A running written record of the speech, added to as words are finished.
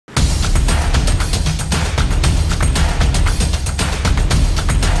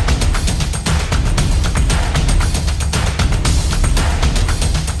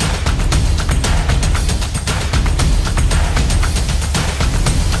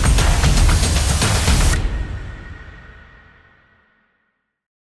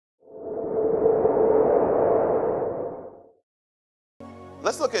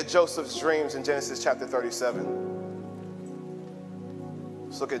look at Joseph's dreams in Genesis chapter 37.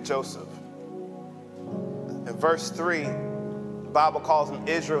 Let's look at Joseph. In verse 3, the Bible calls him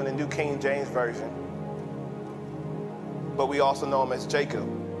Israel in the New King James Version. But we also know him as Jacob.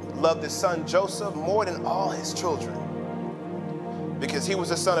 Loved his son Joseph more than all his children, because he was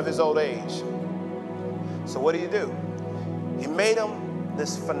the son of his old age. So what did he do? He made him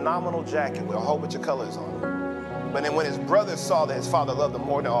this phenomenal jacket with a whole bunch of colors on it. But then when his brothers saw that his father loved him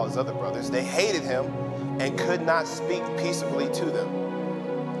more than all his other brothers, they hated him and could not speak peaceably to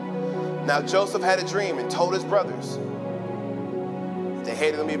them. Now Joseph had a dream and told his brothers. They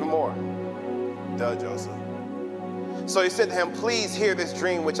hated him even more. Duh, Joseph. So he said to him, please hear this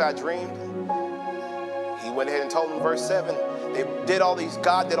dream which I dreamed. He went ahead and told him in verse 7, God did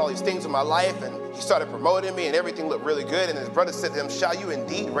all these things in my life, and he started promoting me, and everything looked really good. And his brother said to him, shall you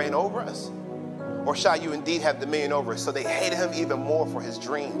indeed reign over us? Or shall you indeed have dominion over us? So they hated him even more for his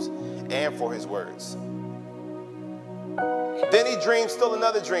dreams and for his words. Then he dreamed still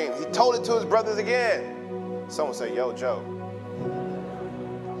another dream. He told it to his brothers again. Someone said, yo, Joe.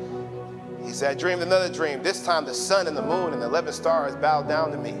 He said, I dreamed another dream. This time the sun and the moon and the 11 stars bowed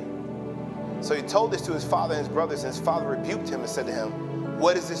down to me. So he told this to his father and his brothers, and his father rebuked him and said to him,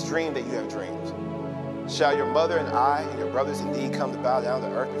 what is this dream that you have dreamed? Shall your mother and I and your brothers indeed come to bow down to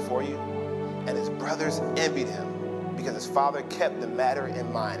earth before you? And his brothers envied him because his father kept the matter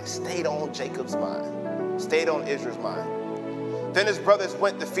in mind. It stayed on Jacob's mind, stayed on Israel's mind. Then his brothers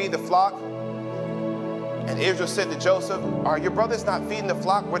went to feed the flock. And Israel said to Joseph, are your brothers not feeding the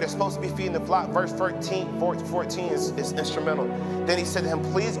flock where they're supposed to be feeding the flock? Verse 14 is instrumental. Then he said to him,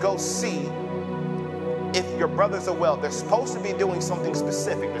 please go see if your brothers are well. They're supposed to be doing something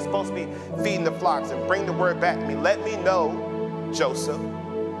specific. They're supposed to be feeding the flocks, and bring the word back to me. Let me know, Joseph,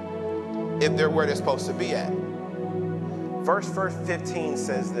 if they're where they're supposed to be at. Verse 15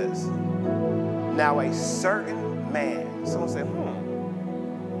 says this. Now a certain man, someone said,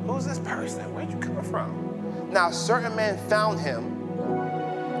 who's this person? Where'd you come from? Now a certain man found him,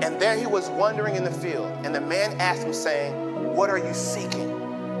 and there he was wandering in the field. And the man asked him, saying, what are you seeking?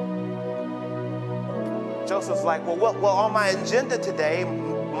 Joseph's like, well, on my agenda today,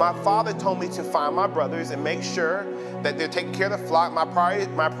 my father told me to find my brothers and make sure that they're taking care of the flock. My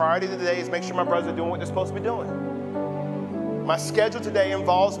priority today is make sure my brothers are doing what they're supposed to be doing. My schedule today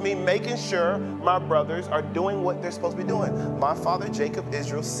involves me making sure my brothers are doing what they're supposed to be doing. My father, Jacob,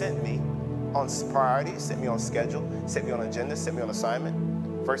 Israel, sent me on priority, sent me on schedule, sent me on agenda, sent me on assignment.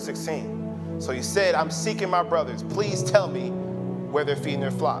 Verse 16. So he said, I'm seeking my brothers. Please tell me where they're feeding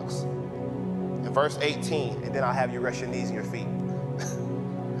their flocks. In verse 18, and then I'll have you rest your knees and your feet.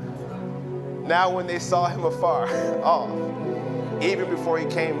 Now when they saw him afar off, even before he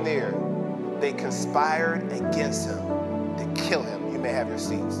came near, they conspired against him to kill him. You may have your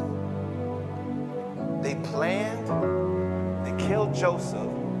seats. They planned to kill Joseph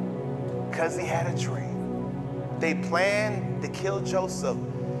because he had a dream. They planned to kill Joseph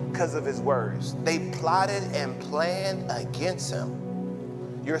because of his words. They plotted and planned against him.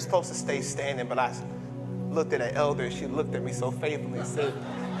 You're supposed to stay standing, but I looked at an elder, and she looked at me so faithfully and said,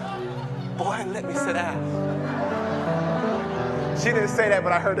 boy, let me sit down. She didn't say that,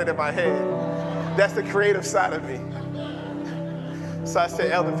 but I heard it in my head. That's the creative side of me. So I said,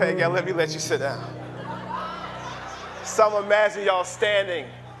 Elder Peggy, let you sit down. So I'm imagine y'all standing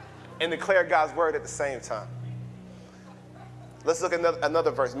and declare God's word at the same time. Let's look at another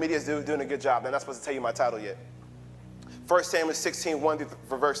verse. Media's doing a good job. They're not supposed to tell you my title yet. 1 Samuel 16, 1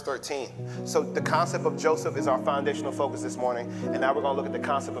 through verse 13. So the concept of Joseph is our foundational focus this morning. And now we're going to look at the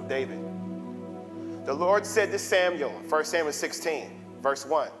concept of David. The Lord said to Samuel, 1 Samuel 16, verse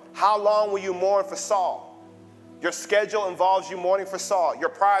 1, how long will you mourn for Saul? Your schedule involves you mourning for Saul. You're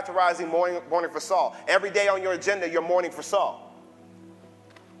prioritizing mourning for Saul. Every day on your agenda, you're mourning for Saul.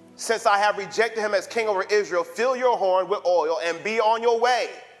 Since I have rejected him as king over Israel, fill your horn with oil and be on your way.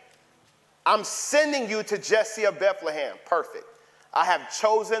 I'm sending you to Jesse of Bethlehem. Perfect. I have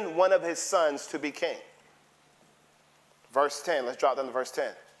chosen one of his sons to be king. Verse 10. Let's drop down to verse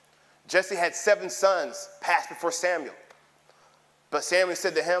 10. Jesse had 7 sons passed before Samuel. But Samuel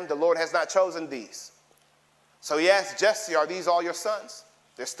said to him, the Lord has not chosen these. So he asked Jesse, are these all your sons?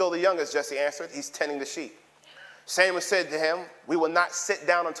 They're still the youngest, Jesse answered. He's tending the sheep. Samuel said to him, we will not sit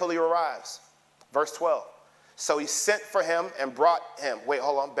down until he arrives. Verse 12. So he sent for him and brought him. Wait,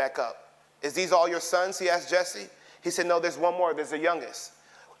 hold on, back up. Is these all your sons? He asked Jesse. He said, no, there's one more. There's the youngest.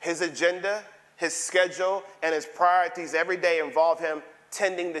 His agenda, his schedule, and his priorities every day involve him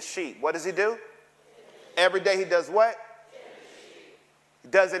tending the sheep. What does he do? Every day he does what? He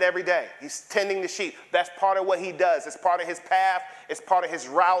does it every day. He's tending the sheep. That's part of what he does. It's part of his path. It's part of his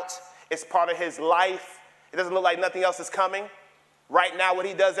route. It's part of his life. It doesn't look like nothing else is coming. Right now, what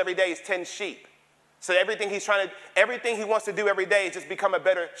he does every day is tend sheep. So everything he wants to do every day is just become a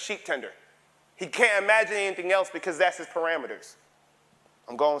better sheep tender. He can't imagine anything else because that's his parameters.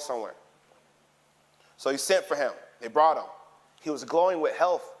 I'm going somewhere. So he sent for him. They brought him. He was glowing with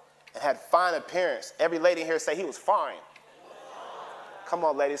health and had fine appearance. Every lady here say he was fine. Come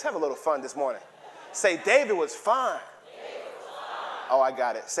on, ladies, have a little fun this morning. Say, David was fine. Oh, I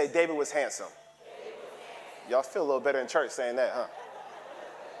got it. Say, David was handsome. Y'all feel a little better in church saying that, huh?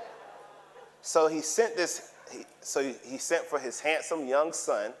 So he sent he sent for his handsome young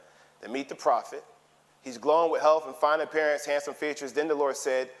son to meet the prophet. He's glowing with health and fine appearance, handsome features. Then the Lord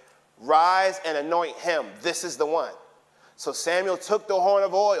said, rise and anoint him. This is the one. So Samuel took the horn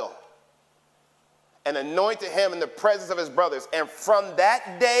of oil and anointed him in the presence of his brothers. And from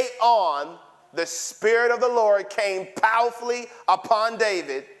that day on, the Spirit of the Lord came powerfully upon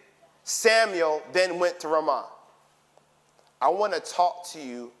David. Samuel then went to Ramah. I want to talk to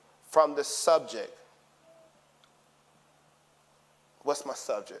you from the subject. What's my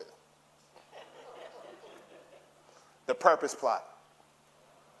subject? The purpose plot.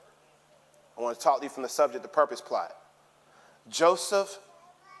 I want to talk to you from the subject, the purpose plot. Joseph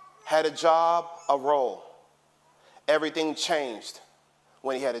had a job, a role. Everything changed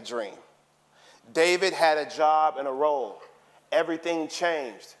when he had a dream. David had a job and a role. Everything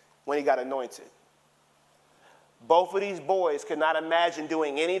changed when he got anointed. Both of these boys could not imagine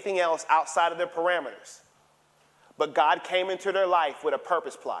doing anything else outside of their parameters. But God came into their life with a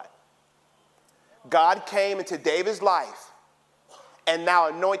purpose plot. God came into David's life and now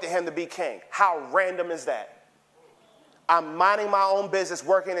anointed him to be king. How random is that? I'm minding my own business,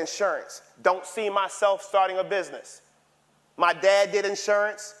 working insurance. Don't see myself starting a business. My dad did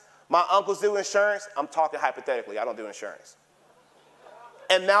insurance. My uncles do insurance. I'm talking hypothetically. I don't do insurance.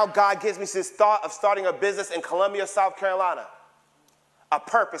 And now God gives me this thought of starting a business in Columbia, South Carolina. A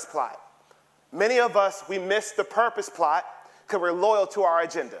purpose plot. Many of us, we miss the purpose plot because we're loyal to our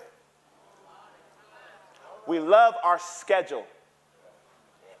agenda. We love our schedule.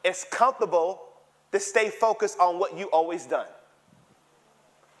 It's comfortable to stay focused on what you always done.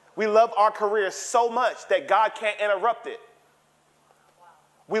 We love our career so much that God can't interrupt it.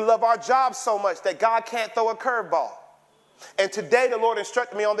 We love our job so much that God can't throw a curveball. And today the Lord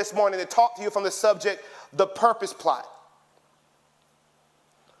instructed me on this morning to talk to you from the subject, the purpose plot.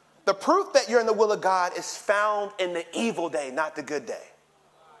 The proof that you're in the will of God is found in the evil day, not the good day.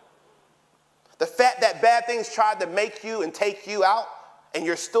 The fact that bad things tried to make you and take you out and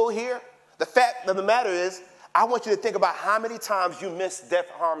you're still here, the fact of the matter is, I want you to think about how many times you missed death,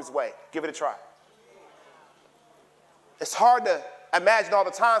 harm's way. Give it a try. It's hard to imagine all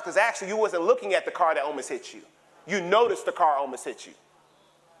the time because actually you wasn't looking at the car that almost hit you. You noticed the car almost hit you.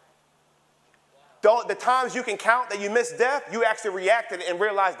 The times you can count that you missed death, you actually reacted and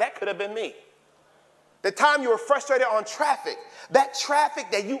realized that could have been me. The time you were frustrated on traffic, that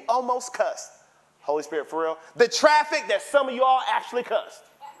traffic that you almost cussed. Holy Spirit, for real. The traffic that some of you all actually cussed.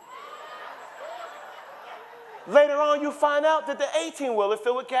 Later on, you find out that the 18-wheeler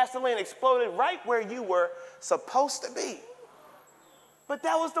filled with gasoline exploded right where you were supposed to be. But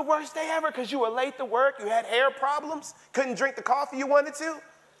that was the worst day ever because you were late to work, you had hair problems, couldn't drink the coffee you wanted to.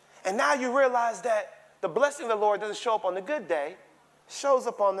 And now you realize that the blessing of the Lord doesn't show up on the good day, it shows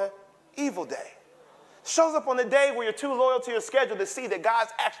up on the evil day. It shows up on the day where you're too loyal to your schedule to see that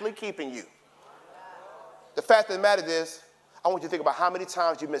God's actually keeping you. The fact of the matter is, I want you to think about how many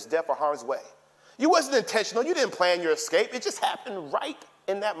times you missed death or harm's way. You wasn't intentional. You didn't plan your escape. It just happened right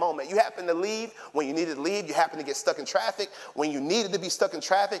in that moment. You happened to leave when you needed to leave. You happened to get stuck in traffic when you needed to be stuck in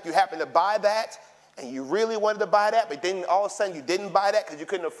traffic. You happened to buy that, and you really wanted to buy that, but then all of a sudden you didn't buy that because you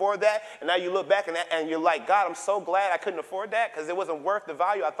couldn't afford that. And now you look back and you're like, God, I'm so glad I couldn't afford that because it wasn't worth the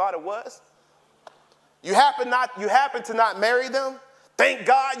value I thought it was. You happen to not marry them. Thank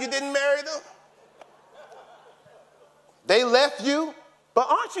God you didn't marry them. They left you, but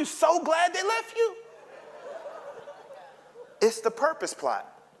aren't you so glad they left you? It's the purpose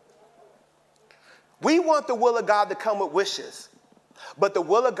plot. We want the will of God to come with wishes, but the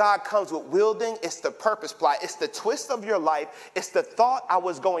will of God comes with wielding. It's the purpose plot. It's the twist of your life. It's the thought I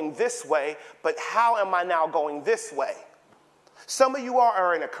was going this way, but how am I now going this way? Some of you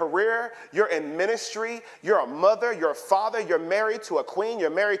are in a career, you're in ministry, you're a mother, you're a father, you're married to a queen,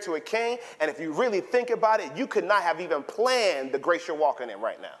 you're married to a king, and if you really think about it, you could not have even planned the grace you're walking in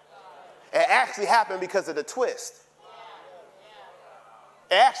right now. It actually happened because of the twist.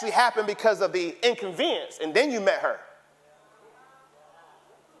 It actually happened because of the inconvenience, and then you met her.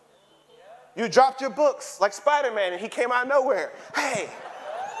 You dropped your books like Spider-Man and he came out of nowhere. Hey.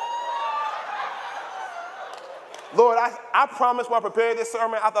 Lord, I promised when I prepared this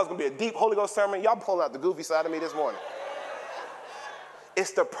sermon, I thought it was going to be a deep Holy Ghost sermon. Y'all pulling out the goofy side of me this morning.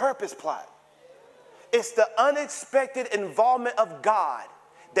 It's the purpose plot. It's the unexpected involvement of God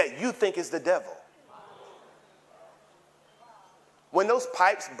that you think is the devil. When those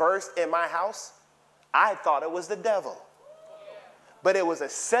pipes burst in my house, I thought it was the devil. But it was a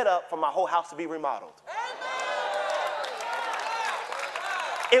setup for my whole house to be remodeled.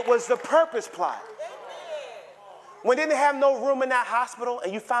 It was the purpose plot. When they didn't have no room in that hospital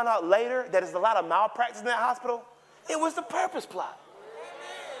and you found out later that there's a lot of malpractice in that hospital, it was the purpose plot.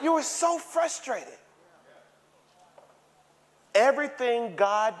 You were so frustrated. Everything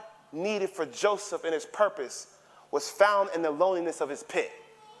God needed for Joseph and his purpose was found in the loneliness of his pit.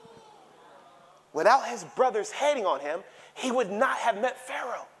 Without his brothers hating on him, he would not have met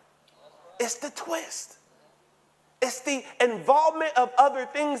Pharaoh. It's the twist. It's the involvement of other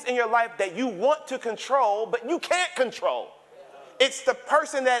things in your life that you want to control, but you can't control. It's the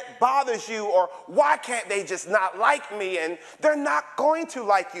person that bothers you, or why can't they just not like me? And they're not going to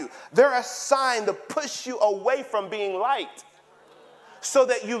like you. They're assigned to push you away from being liked so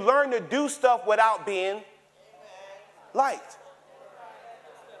that you learn to do stuff without being liked.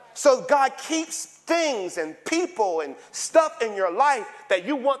 So God keeps things and people and stuff in your life that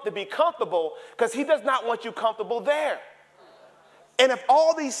you want to be comfortable because he does not want you comfortable there. And if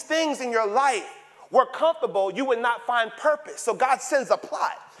all these things in your life were comfortable, you would not find purpose. So God sends a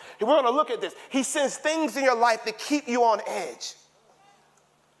plot. And we're going to look at this. He sends things in your life that keep you on edge.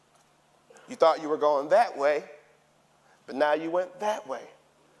 You thought you were going that way, but now you went that way.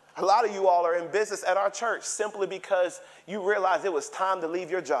 A lot of you all are in business at our church simply because you realized it was time to leave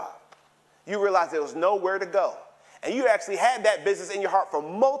your job. You realized there was nowhere to go. And you actually had that business in your heart for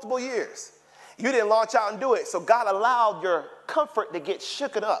multiple years. You didn't launch out and do it. So God allowed your comfort to get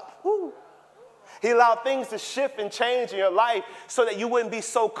shooken up. Woo. He allowed things to shift and change in your life so that you wouldn't be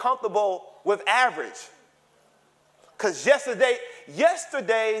so comfortable with average. Because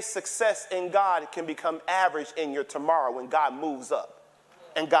yesterday's success in God can become average in your tomorrow when God moves up.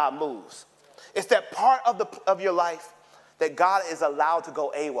 And God moves. It's that part of your life that God is allowed to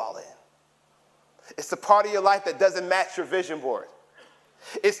go AWOL in. It's the part of your life that doesn't match your vision board.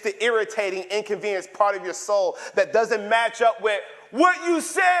 It's the irritating, inconvenienced part of your soul that doesn't match up with what you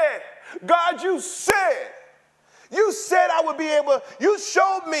said. God, you said. You said I would be able, you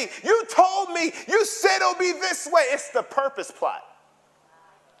showed me, you told me, you said it'll be this way. It's the purpose plot.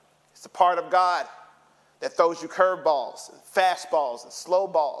 It's the part of God that throws you curveballs and fastballs and slow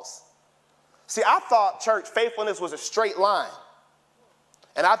balls. See, I thought church faithfulness was a straight line.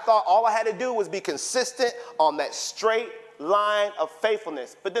 And I thought all I had to do was be consistent on that straight line of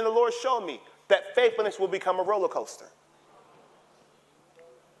faithfulness. But then the Lord showed me that faithfulness will become a roller coaster.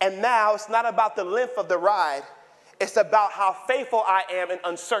 And now it's not about the length of the ride. It's about how faithful I am in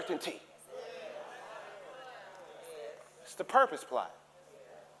uncertainty. It's the purpose plot.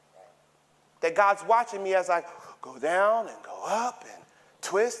 That God's watching me as I go down and go up and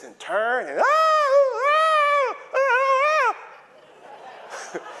twist and turn and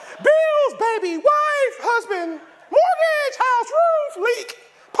bills, baby, wife, husband, mortgage, house, roof, leak,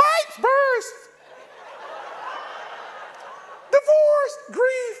 pipes burst, divorce,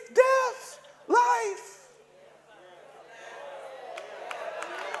 grief, death, life.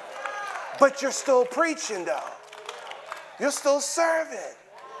 But you're still preaching though. You're still serving.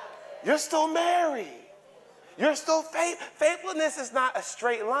 You're still married. You're still faithfulness is not a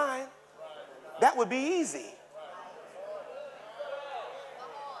straight line. That would be easy.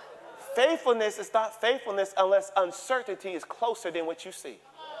 Faithfulness is not faithfulness unless uncertainty is closer than what you see.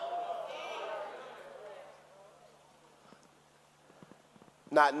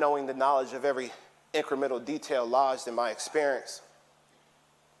 Not knowing the knowledge of every incremental detail lodged in my experience.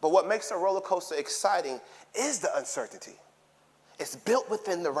 But what makes a roller coaster exciting is the uncertainty. It's built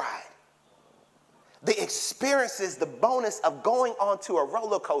within the ride. The experience is the bonus of going onto a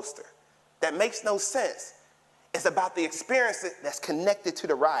roller coaster that makes no sense. It's about the experience that's connected to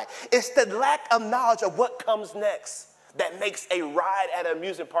the ride. It's the lack of knowledge of what comes next that makes a ride at an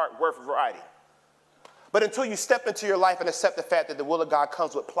amusement park worth riding. But until you step into your life and accept the fact that the will of God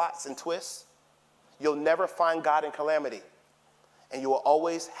comes with plots and twists, you'll never find God in calamity. And you will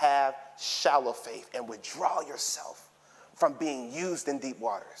always have shallow faith and withdraw yourself from being used in deep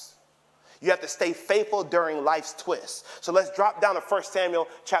waters. You have to stay faithful during life's twists. So let's drop down to 1 Samuel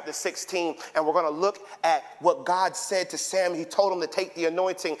chapter 16, and we're going to look at what God said to Samuel. He told him to take the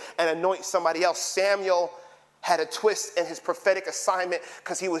anointing and anoint somebody else. Samuel had a twist in his prophetic assignment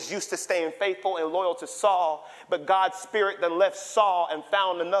because he was used to staying faithful and loyal to Saul, but God's spirit then left Saul and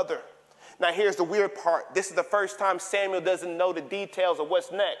found another. Now here's the weird part. This is the first time Samuel doesn't know the details of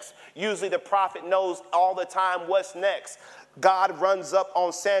what's next. Usually the prophet knows all the time what's next. God runs up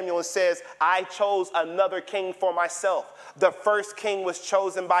on Samuel and says, I chose another king for myself. The first king was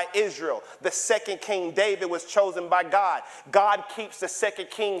chosen by Israel. The second king, David, was chosen by God. God keeps the second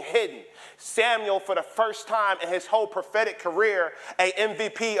king hidden. Samuel, for the first time in his whole prophetic career, an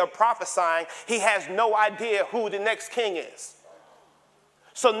MVP of prophesying, he has no idea who the next king is.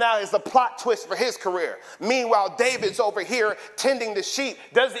 So now is the plot twist for his career. Meanwhile, David's over here tending the sheep,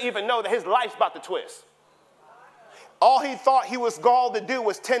 doesn't even know that his life's about to twist. All he thought he was called to do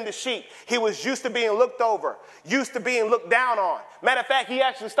was tend the sheep. He was used to being looked over, used to being looked down on. Matter of fact, he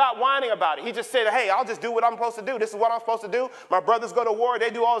actually stopped whining about it. He just said, hey, I'll just do what I'm supposed to do. This is what I'm supposed to do. My brothers go to war. They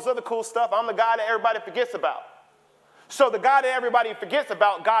do all this other cool stuff. I'm the guy that everybody forgets about. So the guy that everybody forgets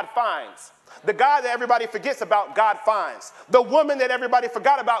about, God finds. The guy that everybody forgets about, God finds. The woman that everybody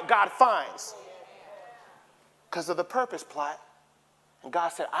forgot about, God finds. Because of the purpose plot. And God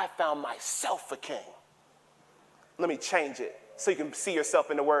said, I found myself a king. Let me change it so you can see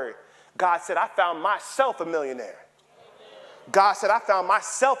yourself in the word. God said, I found myself a millionaire. God said, I found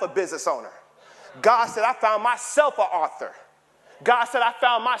myself a business owner. God said, I found myself an author. God said, I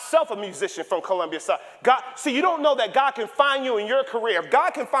found myself a musician from Columbia. God, see, you don't know that God can find you in your career. If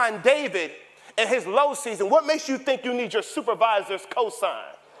God can find David in his low season, what makes you think you need your supervisor's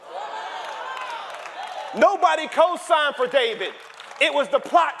cosign? Nobody co-signed for David. It was the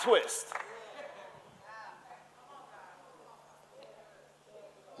plot twist.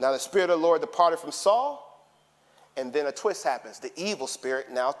 Now the Spirit of the Lord departed from Saul, and then a twist happens. The evil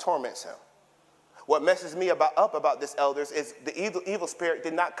spirit now torments him. What messes me up about this, elders, is the evil spirit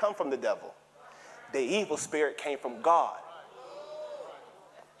did not come from the devil. The evil spirit came from God.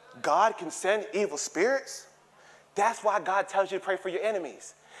 God can send evil spirits. That's why God tells you to pray for your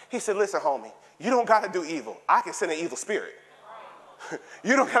enemies. He said, listen, homie, you don't got to do evil. I can send an evil spirit.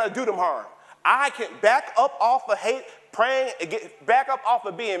 You don't got to do them harm. I can back up off of hate, praying, back up off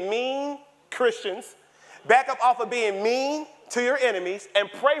of being mean Christians, back up off of being mean to your enemies, and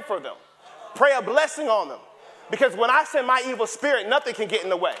pray for them. Pray a blessing on them. Because when I send my evil spirit, nothing can get in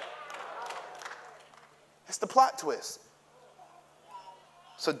the way. It's the plot twist.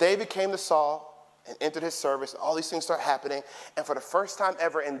 So David came to Saul and entered his service. All these things start happening. And for the first time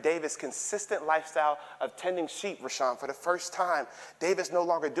ever in David's consistent lifestyle of tending sheep, Rashawn, for the first time, David's no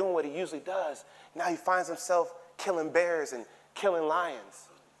longer doing what he usually does. Now he finds himself killing bears and killing lions.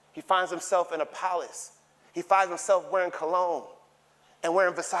 He finds himself in a palace. He finds himself wearing cologne and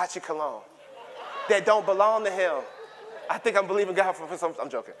wearing Versace cologne that don't belong to him. I think I'm believing God for some, I'm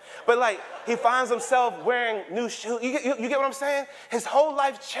joking. But like, he finds himself wearing new shoes. You get what I'm saying? His whole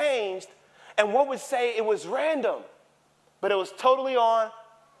life changed. And one would say it was random, but it was totally on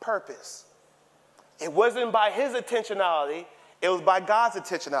purpose. It wasn't by his intentionality. It was by God's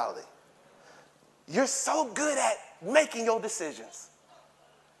intentionality. You're so good at making your decisions.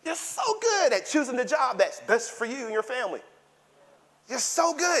 You're so good at choosing the job that's best for you and your family. You're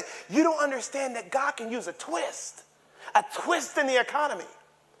so good. You don't understand that God can use a twist in the economy.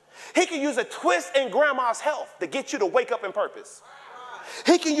 He can use a twist in grandma's health to get you to wake up in purpose.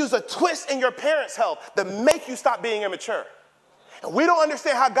 He can use a twist in your parents' health to make you stop being immature. And we don't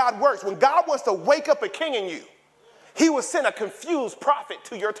understand how God works. When God wants to wake up a king in you, he will send a confused prophet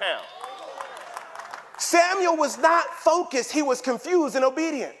to your town. Samuel was not focused. He was confused and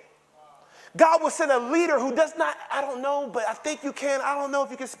obedient. God will send a leader who does not, I don't know, but I think you can. I don't know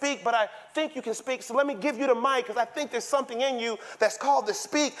if you can speak, but I think you can speak. So let me give you the mic because I think there's something in you that's called to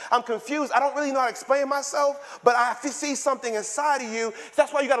speak. I'm confused. I don't really know how to explain myself, but I see something inside of you.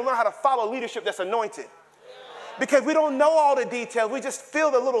 That's why you got to learn how to follow leadership that's anointed. Because we don't know all the details. We just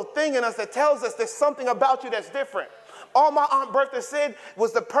feel the little thing in us that tells us there's something about you that's different. All my Aunt Bertha said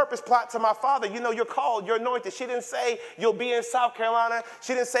was the purpose plot to my father. You know, you're called, you're anointed. She didn't say you'll be in South Carolina.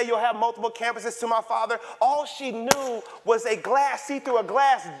 She didn't say you'll have multiple campuses to my father. All she knew was a glass, see through a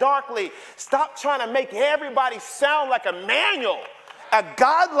glass darkly. Stop trying to make everybody sound like a manual, a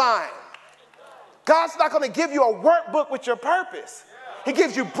guideline. God's not going to give you a workbook with your purpose. He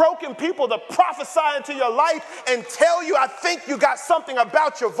gives you broken people to prophesy into your life and tell you, I think you got something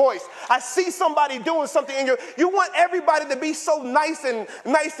about your voice. I see somebody doing something in you want everybody to be so nice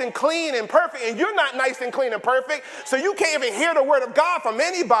and clean and perfect, and you're not nice and clean and perfect, so you can't even hear the word of God from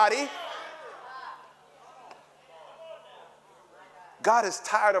anybody. God is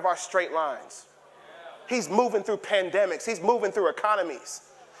tired of our straight lines. He's moving through pandemics. He's moving through economies.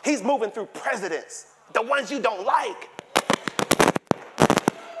 He's moving through presidents. the ones you don't like.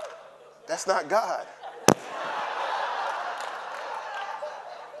 That's not God.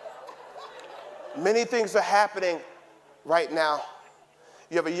 Many things are happening right now.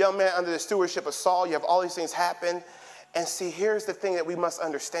 You have a young man under the stewardship of Saul. You have all these things happen. And see, here's the thing that we must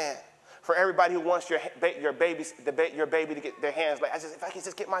understand. For everybody who wants your baby to get their hands laid. If I could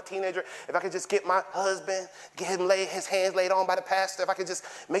just get my teenager, if I could just get my husband, get him his hands laid on by the pastor, if I could just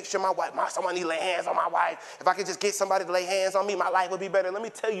make sure someone need to lay hands on my wife, if I could just get somebody to lay hands on me, my life would be better. Let me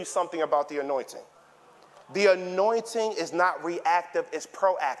tell you something about the anointing. The anointing is not reactive, it's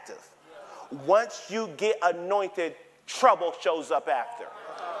proactive. Once you get anointed, trouble shows up after.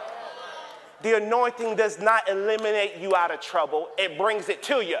 The anointing does not eliminate you out of trouble, it brings it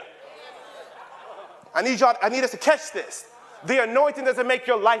to you. I need us to catch this. The anointing doesn't make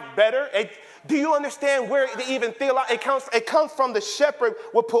your life better. Do you understand where it even it comes from the shepherd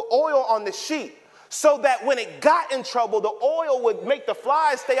would put oil on the sheep so that when it got in trouble, the oil would make the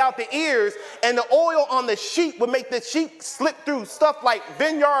flies stay out the ears, and the oil on the sheep would make the sheep slip through stuff like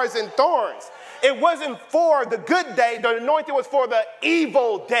vineyards and thorns. It wasn't for the good day. The anointing was for the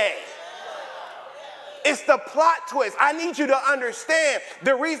evil day. It's the plot twist. I need you to understand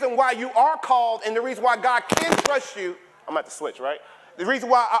the reason why you are called and the reason why God can trust you. I'm about to switch, right? The reason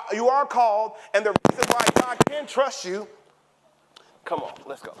why you are called and the reason why God can trust you. Come on,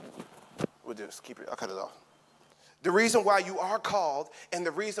 let's go. We'll do this. Keep it. I'll cut it off. The reason why you are called and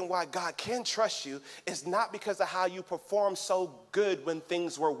the reason why God can trust you is not because of how you performed so good when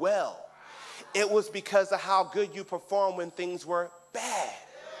things were well. It was because of how good you performed when things were bad.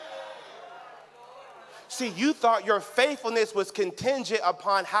 See, you thought your faithfulness was contingent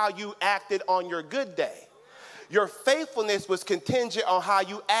upon how you acted on your good day. Your faithfulness was contingent on how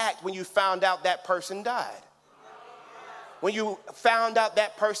you act when you found out that person died. When you found out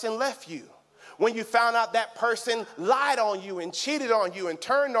that person left you. When you found out that person lied on you and cheated on you and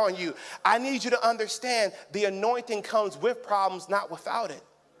turned on you. I need you to understand the anointing comes with problems, not without it.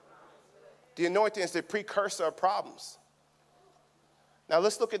 The anointing is the precursor of problems. Now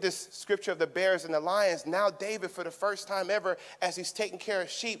let's look at this scripture of the bears and the lions. Now David, for the first time ever, as he's taking care of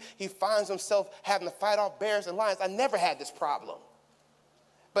sheep, he finds himself having to fight off bears and lions. I never had this problem.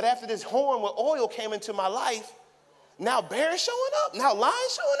 But after this horn with oil came into my life, now bears showing up, now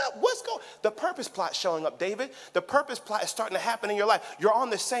lions showing up. What's going on? The purpose plot showing up, David. The purpose plot is starting to happen in your life. You're on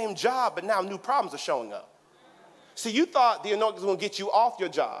the same job, but now new problems are showing up. See, you thought the anointing was going to get you off your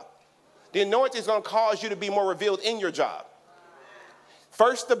job. The anointing is going to cause you to be more revealed in your job.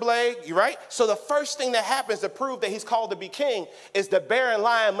 First the blade, you right? So the first thing that happens to prove that he's called to be king is the bear and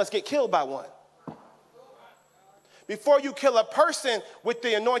lion must get killed by one. Before you kill a person with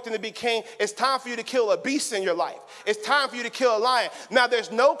the anointing to be king, it's time for you to kill a beast in your life. It's time for you to kill a lion. Now,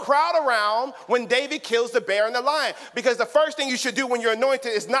 there's no crowd around when David kills the bear and the lion, because the first thing you should do when you're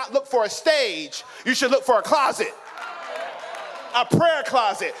anointed is not look for a stage. You should look for a closet. A prayer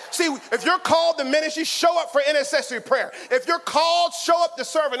closet. See, if you're called to ministry, show up for intercessory prayer. If you're called, show up to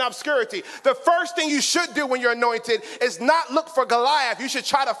serve in obscurity. The first thing you should do when you're anointed is not look for Goliath. You should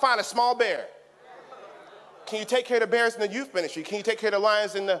try to find a small bear. Can you take care of the bears in the youth ministry? Can you take care of the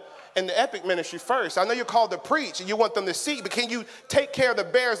lions in the epic ministry first? I know you're called to preach and you want them to see, but can you take care of the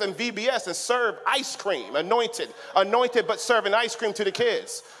bears in VBS and serve ice cream? Anointed but serving ice cream to the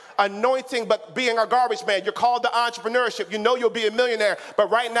kids. Anointing, but being a garbage man. You're called to entrepreneurship. You know you'll be a millionaire, but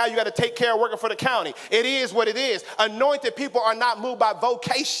right now you got to take care of working for the county. It is what it is. Anointed people are not moved by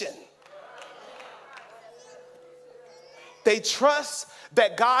vocation. They trust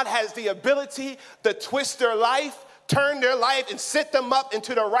that God has the ability to twist their life, turn their life, and set them up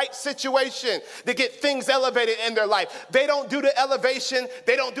into the right situation to get things elevated in their life. They don't do the elevation.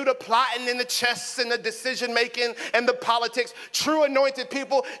 They don't do the plotting and the chess and the decision making and the politics. True anointed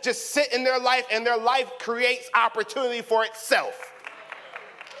people just sit in their life, and their life creates opportunity for itself.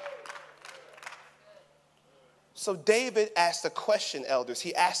 So David asked a question, elders.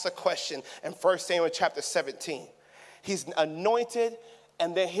 He asked a question in 1 Samuel chapter 17. He's anointed,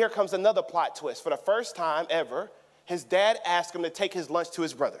 and then here comes another plot twist. For the first time ever, his dad asked him to take his lunch to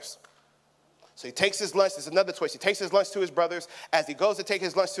his brothers. So he takes his lunch. There's another twist. He takes his lunch to his brothers. As he goes to take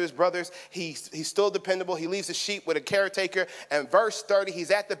his lunch to his brothers, he's still dependable. He leaves the sheep with a caretaker. And verse 30,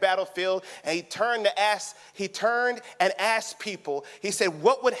 he's at the battlefield, and he turned and asked people. He said,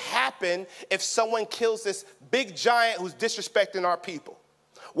 what would happen if someone kills this big giant who's disrespecting our people?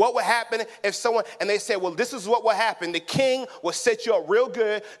 What would happen if someone, and they said, well, this is what will happen. The king will set you up real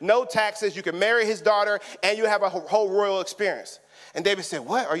good, no taxes. You can marry his daughter, and you have a whole royal experience. And David said,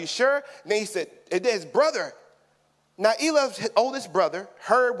 what, are you sure? And then he said, his brother. Now Eliab's oldest brother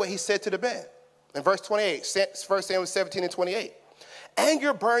heard what he said to the men. In verse 28, 1 Samuel 17 and 28.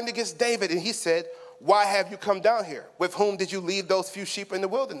 Anger burned against David, and he said, why have you come down here? With whom did you leave those few sheep in the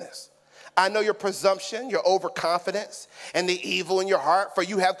wilderness? I know your presumption, your overconfidence, and the evil in your heart, for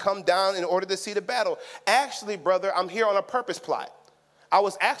you have come down in order to see the battle. Actually, brother, I'm here on a purpose plot. I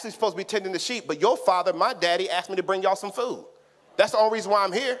was actually supposed to be tending the sheep, but your father, my daddy, asked me to bring y'all some food. That's the only reason why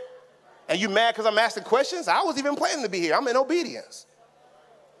I'm here. And you mad because I'm asking questions? I was even planning to be here. I'm in obedience.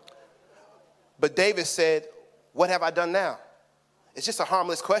 But David said, what have I done now? It's just a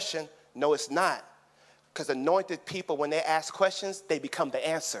harmless question. No, it's not. Because anointed people, when they ask questions, they become the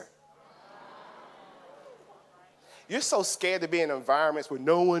answer. You're so scared to be in environments where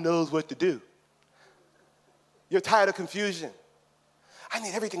no one knows what to do. You're tired of confusion. I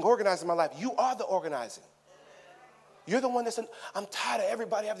need everything organized in my life. You are the organizing. You're the one I'm tired of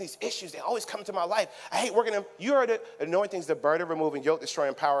everybody having these issues. They always come to my life. I hate working them. You are the anointings, the burden, removing yoke,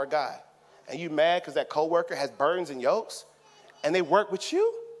 destroying power of God. And you mad because that coworker has burdens and yokes and they work with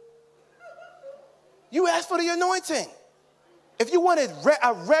you? You asked for the anointing. If you wanted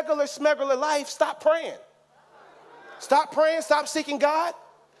a regular, smegular life, stop praying. Stop praying, stop seeking God.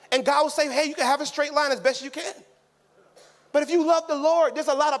 And God will say, hey, you can have a straight line as best you can. But if you love the Lord, there's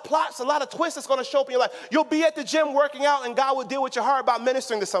a lot of plots, a lot of twists that's going to show up in your life. You'll be at the gym working out, and God will deal with your heart about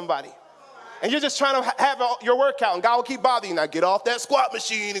ministering to somebody. And you're just trying to have your workout, and God will keep bothering you. Now get off that squat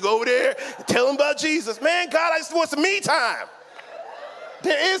machine and go over there and tell him about Jesus. Man, God, I just want some me time.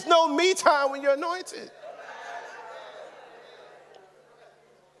 There is no me time when you're anointed.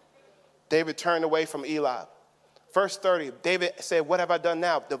 David turned away from Eli. Verse 30, David said, what have I done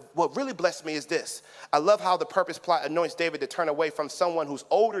now? What really blessed me is this. I love how the purpose plot anoints David to turn away from someone who's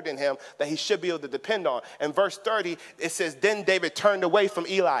older than him that he should be able to depend on. In verse 30, it says, then David turned away from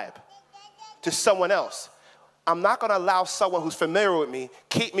Eliab to someone else. I'm not going to allow someone who's familiar with me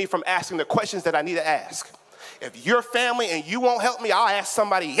keep me from asking the questions that I need to ask. If you're family and you won't help me, I'll ask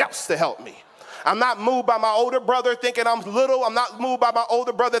somebody else to help me. I'm not moved by my older brother thinking I'm little. I'm not moved by my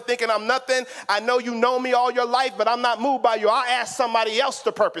older brother thinking I'm nothing. I know you know me all your life, but I'm not moved by you. I'll ask somebody else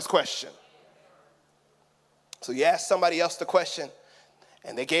the purpose question. So you ask somebody else the question,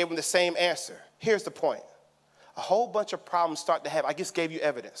 and they gave him the same answer. Here's the point. A whole bunch of problems start to happen. I just gave you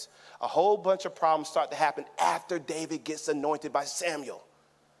evidence. A whole bunch of problems start to happen after David gets anointed by Samuel.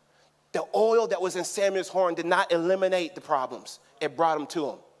 The oil that was in Samuel's horn did not eliminate the problems. It brought them to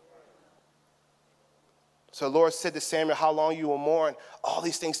him. So the Lord said to Samuel, how long you will mourn? All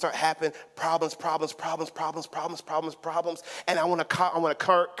these things start happening. Problems. And I want to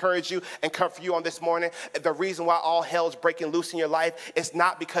encourage you and comfort you on this morning. The reason why all hell's breaking loose in your life is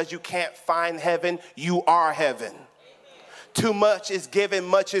not because you can't find heaven. You are heaven. Too much is given,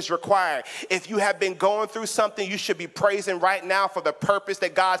 much is required. If you have been going through something, you should be praising right now for the purpose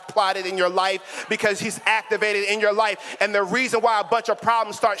that God's plotted in your life because he's activated in your life. And the reason why a bunch of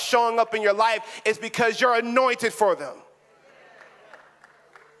problems start showing up in your life is because you're anointed for them.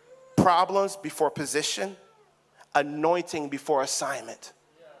 Problems before position, anointing before assignment.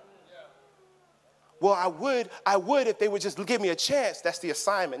 Well, I would if they would just give me a chance. That's the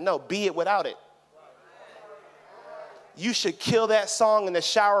assignment. No, be it without it. You should kill that song in the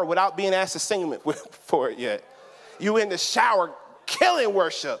shower without being asked to sing for it yet. You in the shower killing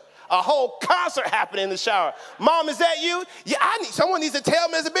worship. A whole concert happening in the shower. Mom, is that you? Yeah, someone needs to tell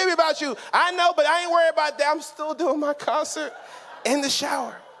me as a baby about you. I know, but I ain't worried about that. I'm still doing my concert in the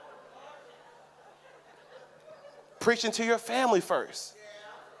shower. Preaching to your family first.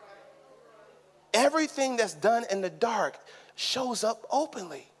 Everything that's done in the dark shows up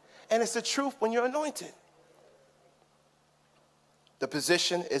openly. And it's the truth when you're anointed. The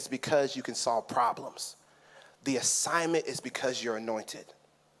position is because you can solve problems. The assignment is because you're anointed.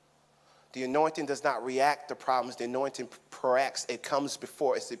 The anointing does not react to problems. The anointing proacts. It comes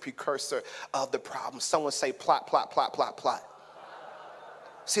before. It's the precursor of the problem. Someone say plot, plot, plot, plot, plot.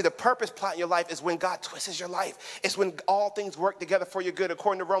 See, the purpose plot in your life is when God twists your life. It's when all things work together for your good.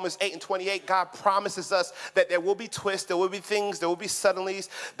 According to Romans 8 and 28, God promises us that there will be twists, there will be things, there will be suddenlies,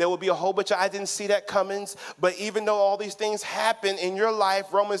 there will be a whole bunch of I didn't see that comings. But even though all these things happen in your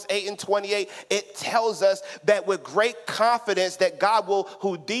life, Romans 8 and 28, it tells us that with great confidence that God will,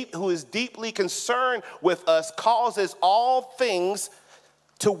 who is deeply concerned with us, causes all things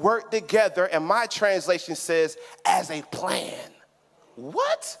to work together. And my translation says, as a plan.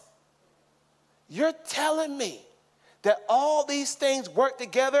 What? You're telling me that all these things work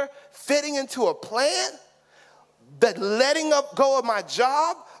together, fitting into a plan? That letting up go of my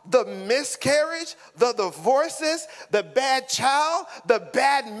job, the miscarriage, the divorces, the bad child, the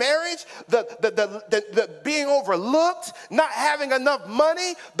bad marriage, the being overlooked, not having enough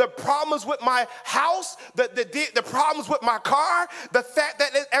money, the problems with my house, the problems with my car, the fact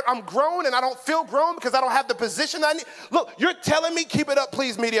that I'm grown and I don't feel grown because I don't have the position I need. Look, you're telling me, keep it up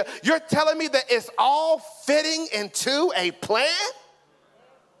please media, you're telling me that it's all fitting into a plan?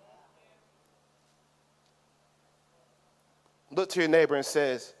 Look to your neighbor and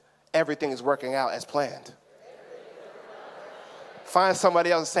says, everything is working out as planned. Find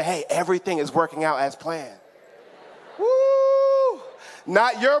somebody else and say, hey, everything is working out as planned. Woo!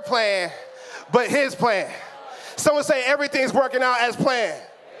 Not your plan, but his plan. Someone say, everything's working out as planned.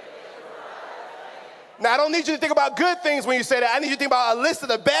 Now, I don't need you to think about good things when you say that. I need you to think about a list of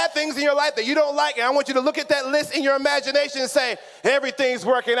the bad things in your life that you don't like, and I want you to look at that list in your imagination and say, everything's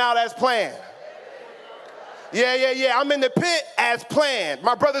working out as planned. Yeah. I'm in the pit as planned.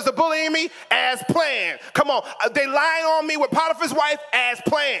 My brothers are bullying me as planned. Come on. They lying on me with Potiphar's wife as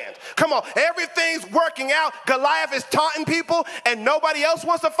planned. Come on. Everything's working out. Goliath is taunting people and nobody else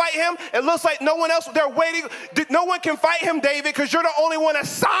wants to fight him. It looks like no one else, they're waiting. No one can fight him, David, because you're the only one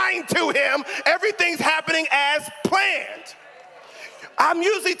assigned to him. Everything's happening as planned. I'm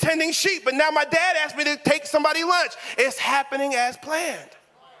usually tending sheep, but now my dad asked me to take somebody lunch. It's happening as planned.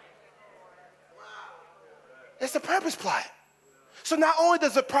 It's the purpose plot. So not only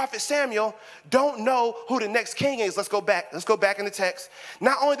does the prophet Samuel don't know who the next king is, let's go back in the text.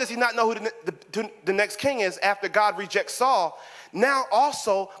 Not only does he not know who the next king is after God rejects Saul, now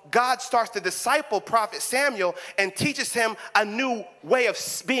also God starts to disciple prophet Samuel and teaches him a new way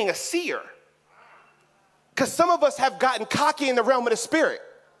of being a seer. Because some of us have gotten cocky in the realm of the spirit.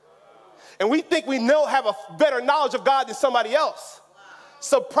 And we think we have a better knowledge of God than somebody else.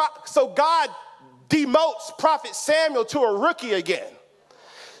 So God demotes prophet Samuel to a rookie again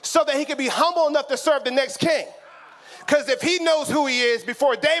so that he can be humble enough to serve the next king. Because if he knows who he is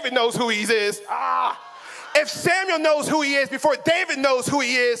before David knows who he is, if Samuel knows who he is before David knows who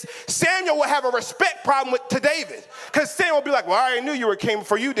he is, Samuel will have a respect problem to David. Because Samuel will be like, well, I already knew you were king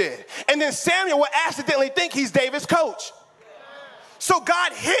before you did. And then Samuel will accidentally think he's David's coach. So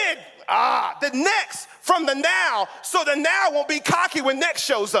God hid the next from the now so the now won't be cocky when next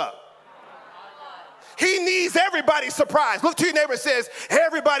shows up. He needs everybody surprised. Look to your neighbor and says,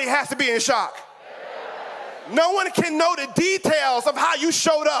 everybody has to be in shock. No one can know the details of how you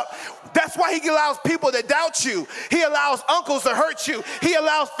showed up. That's why he allows people to doubt you. He allows uncles to hurt you. He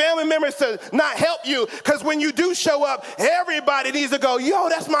allows family members to not help you. Because when you do show up, everybody needs to go, yo,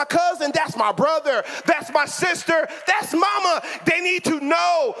 that's my cousin, that's my brother, that's my sister, that's mama. They need to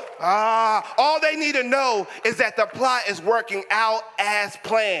know. All they need to know is that the plot is working out as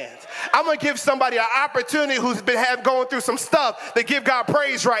planned. I'm going to give somebody an opportunity who's been going through some stuff to give God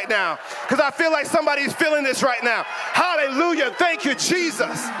praise right now. Because I feel like somebody's feeling this right now. Hallelujah. Thank you,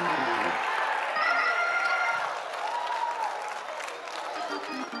 Jesus.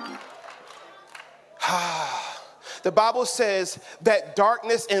 The Bible says that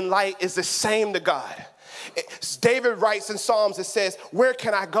darkness and light is the same to God. David writes in Psalms, it says, where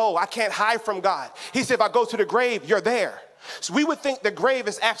can I go? I can't hide from God. He said, if I go to the grave, you're there. So we would think the grave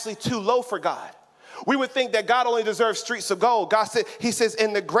is actually too low for God. We would think that God only deserves streets of gold. He says,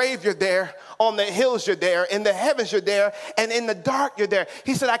 in the grave you're there, on the hills you're there, in the heavens you're there, and in the dark you're there.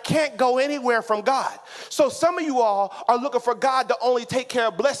 He said, I can't go anywhere from God. So some of you all are looking for God to only take care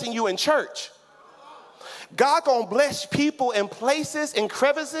of blessing you in church. God gonna bless people in places, in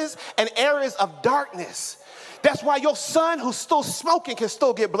crevices, and areas of darkness. That's why your son who's still smoking can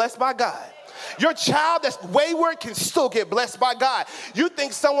still get blessed by God. Your child that's wayward can still get blessed by God. You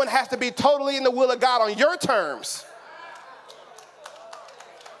think someone has to be totally in the will of God on your terms.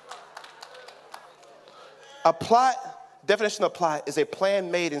 A plot, definition of plot, is a plan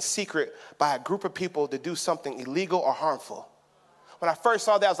made in secret by a group of people to do something illegal or harmful. When I first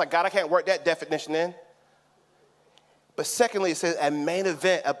saw that, I was like, God, I can't work that definition in. But secondly, it says a main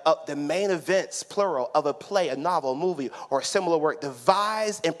event, the main events, plural, of a play, a novel, a movie, or a similar work,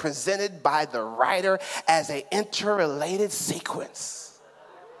 devised and presented by the writer as an interrelated sequence.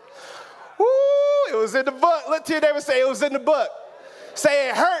 Woo, it was in the book. Look to your neighbor, say it was in the book. Say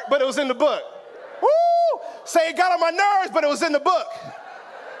it hurt, but it was in the book. Woo, say it got on my nerves, but it was in the book.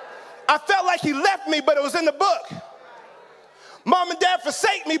 I felt like he left me, but it was in the book. Mom and dad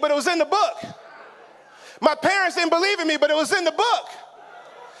forsake me, but it was in the book. My parents didn't believe in me, but it was in the book.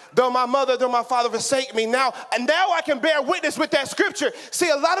 Though my mother, though my father forsake me, now I can bear witness with that scripture. See,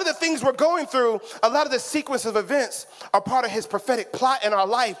 a lot of the things we're going through, a lot of the sequence of events are part of his prophetic plot in our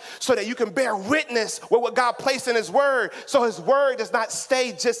life so that you can bear witness with what God placed in his word. So his word does not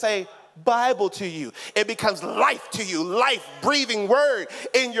stay just a Bible to you. It becomes life to you, life-breathing word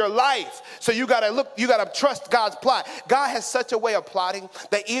in your life. So you gotta trust God's plot. God has such a way of plotting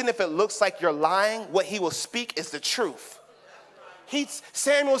that even if it looks like you're lying, what he will speak is the truth.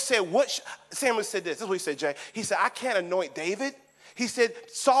 Samuel said this is what he said, Jay. He said, I can't anoint David. He said,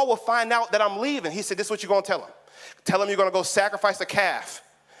 Saul will find out that I'm leaving. He said, this is what you're going to tell him. Tell him you're going to go sacrifice a calf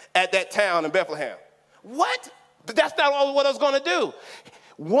at that town in Bethlehem. What? That's not what I was going to do.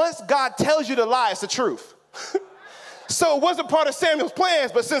 Once God tells you to lie, it's the truth. So it wasn't part of Samuel's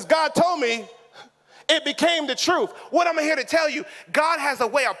plans, but since God told me, it became the truth. What I'm here to tell you, God has a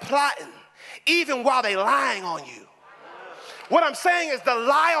way of plotting, even while they're lying on you. What I'm saying is the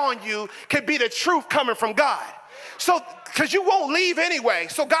lie on you could be the truth coming from God. So, because you won't leave anyway,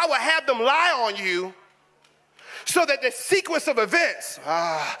 so God will have them lie on you so that the sequence of events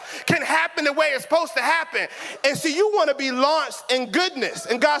can happen the way it's supposed to happen. And see, you want to be launched in goodness.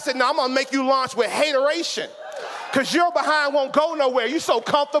 And God said, no, I'm going to make you launch with hateration because your behind won't go nowhere. You so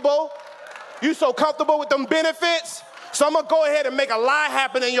comfortable. You so comfortable with them benefits. So I'm going to go ahead and make a lie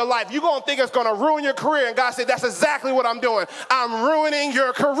happen in your life. You're going to think it's going to ruin your career. And God said, that's exactly what I'm doing. I'm ruining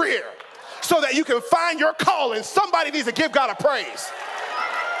your career so that you can find your calling. Somebody needs to give God a praise.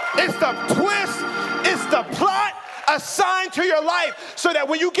 It's the twist. It's the plot assigned to your life so that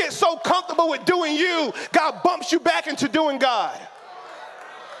when you get so comfortable with doing you, God bumps you back into doing God.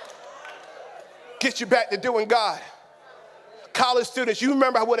 Gets you back to doing God. College students, you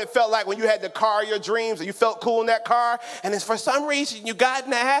remember what it felt like when you had the car of your dreams and you felt cool in that car, and then for some reason you got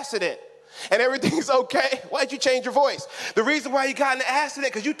in an accident and everything's okay. Why'd you change your voice? The reason why you got in an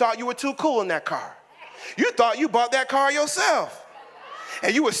accident because you thought you were too cool in that car. You thought you bought that car yourself.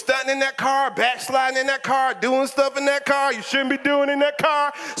 And you were stunting in that car, backsliding in that car, doing stuff in that car you shouldn't be doing in that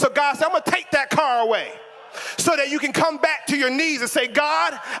car. So God said, I'm going to take that car away so that you can come back to your knees and say,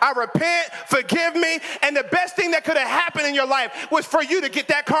 God, I repent, forgive me. And the best thing that could have happened in your life was for you to get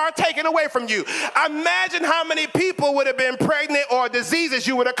that car taken away from you. Imagine how many people would have been pregnant or diseases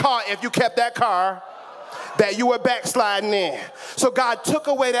you would have caught if you kept that car that you were backsliding in. So God took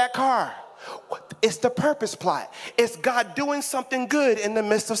away that car. It's the purpose plot. It's God doing something good in the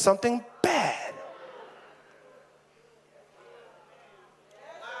midst of something bad.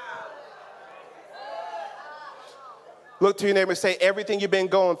 Look to your neighbor and say, everything you've been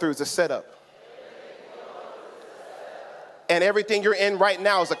going through is a setup. And everything you're in right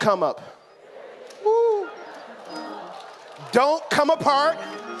now is a come up. Woo. Don't come apart.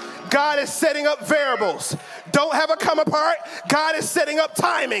 God is setting up variables. Don't have a come apart. God is setting up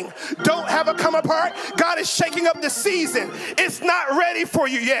timing. Don't have a come apart. God is shaking up the season. It's not ready for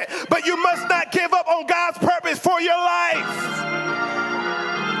you yet, but you must not give up on God's purpose for your life.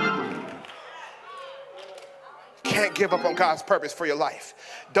 Can't give up on God's purpose for your life.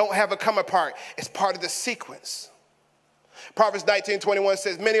 Don't have a come apart. It's part of the sequence. Proverbs 19:21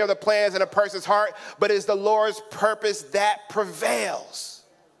 says, many are the plans in a person's heart, but it is the Lord's purpose that prevails.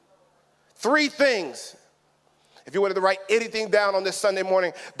 3 things. If you wanted to write anything down on this Sunday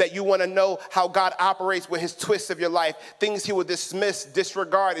morning that you want to know how God operates with his twists of your life, things he will dismiss,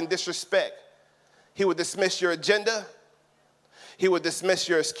 disregard, and disrespect. He will dismiss your agenda. He will dismiss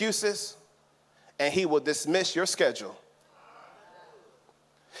your excuses. And he will dismiss your schedule.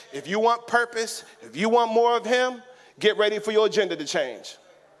 If you want purpose, if you want more of him, get ready for your agenda to change.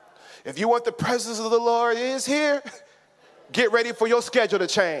 If you want the presence of the Lord is here, get ready for your schedule to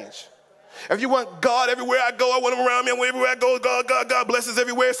change. If you want God everywhere I go, I want him around me, and everywhere I go, God blesses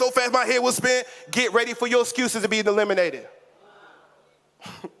everywhere so fast my head will spin, get ready for your excuses to be eliminated.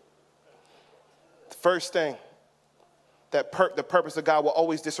 The first thing, that the purpose of God will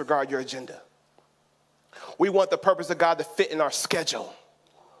always disregard your agenda. We want the purpose of God to fit in our schedule.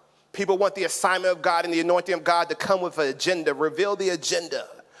 People want the assignment of God and the anointing of God to come with an agenda, reveal the agenda.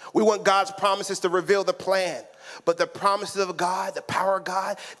 We want God's promises to reveal the plan. But the promises of God, the power of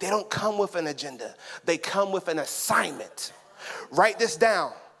God, they don't come with an agenda. They come with an assignment. Write this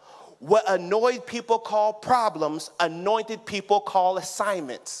down. What annoyed people call problems, anointed people call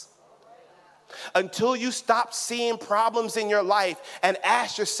assignments. Until you stop seeing problems in your life and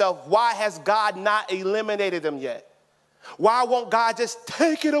ask yourself, why has God not eliminated them yet? Why won't God just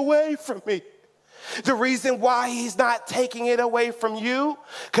take it away from me? The reason why he's not taking it away from you,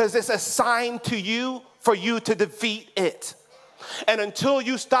 because it's assigned to you for you to defeat it. And until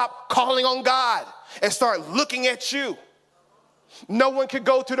you stop calling on God and start looking at you No one could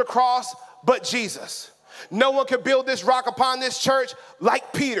go to the cross but Jesus. No one can build this rock upon this church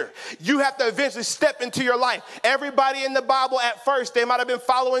like Peter. You have to eventually step into your life. Everybody in the Bible at first, they might have been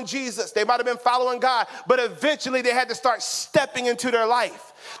following Jesus. They might have been following God. But eventually they had to start stepping into their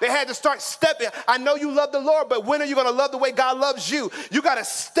life. They had to start stepping. I know you love the Lord, but when are you going to love the way God loves you? You got to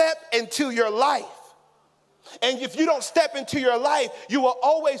step into your life. And if you don't step into your life, you will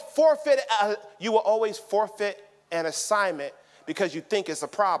always forfeit an assignment because you think it's a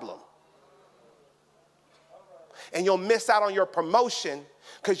problem. And you'll miss out on your promotion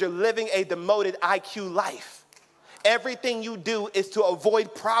because you're living a demoted IQ life. Everything you do is to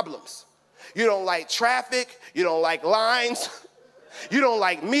avoid problems. You don't like traffic. You don't like lines. You don't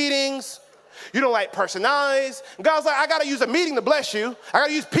like meetings. You don't like personalities. And God's like, I got to use a meeting to bless you. I got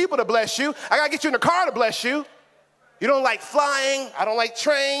to use people to bless you. I got to get you in the car to bless you. You don't like flying. I don't like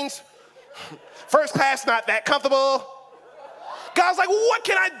trains. First class, not that comfortable. God's like, well, what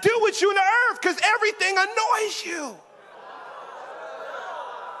can I do with you in the earth? Because everything annoys you.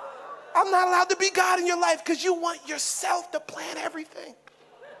 I'm not allowed to be God in your life because you want yourself to plan everything.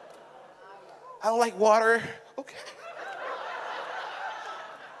 I don't like water. Okay.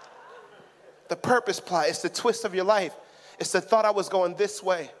 The purpose plot, it's the twist of your life. It's the thought I was going this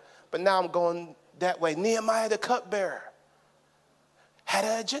way, but now I'm going that way. Nehemiah, the cupbearer, had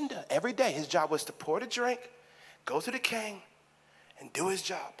an agenda. Every day his job was to pour the drink, go to the king, and do his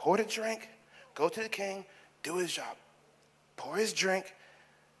job. Pour the drink, go to the king, do his job. Pour his drink,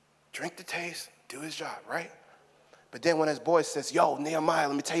 drink the taste, do his job, right? But then when his boy says, yo, Nehemiah,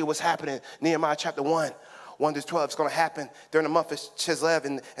 let me tell you what's happening. Nehemiah chapter 1, 1-12, it's going to happen during the month of Chislev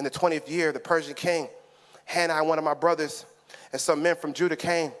in the 20th year, the Persian king. Hanai, one of my brothers, and some men from Judah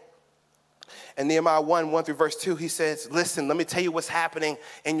came. And Nehemiah 1-1-2, he says, listen, let me tell you what's happening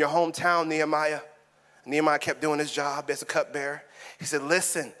in your hometown, Nehemiah. Nehemiah kept doing his job as a cupbearer. He said,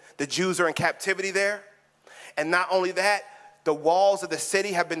 listen, the Jews are in captivity there. And not only that, the walls of the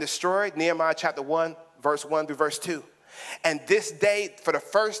city have been destroyed. Nehemiah chapter 1, verse 1-2. And this day, for the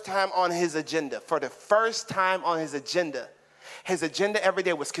first time on his agenda, his agenda every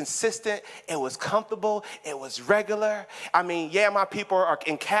day was consistent. It was comfortable. It was regular. I mean, yeah, my people are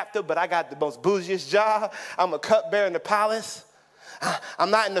in captive, but I got the most bougiest job. I'm a cupbearer in the palace.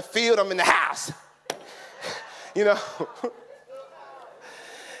 I'm not in the field. I'm in the house. You know,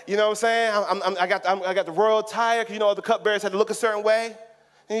 you know what I'm saying? I got the royal attire. You know, the cupbearers had to look a certain way.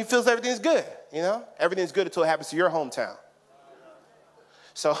 And he feels everything's good, you know? Everything's good until it happens to your hometown.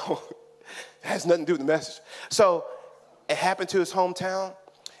 So it has nothing to do with the message. So it happened to his hometown.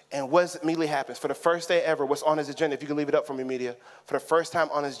 And what immediately happens? For the first day ever, what's on his agenda, if you can leave it up for me, media, for the first time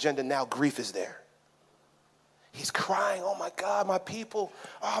on his agenda, now grief is there. He's crying, oh my God, my people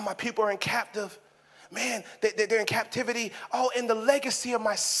are in captive. Man, they're in captivity. Oh, in the legacy of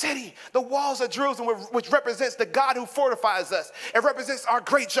my city, the walls of Jerusalem, which represents the God who fortifies us. It represents our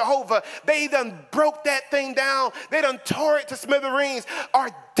great Jehovah. They done broke that thing down. They done tore it to smithereens. Our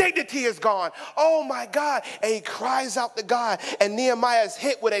dignity is gone. Oh, my God. And he cries out to God. And Nehemiah is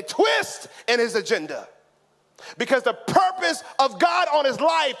hit with a twist in his agenda. Because the purpose of God on his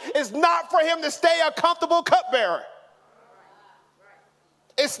life is not for him to stay a comfortable cupbearer.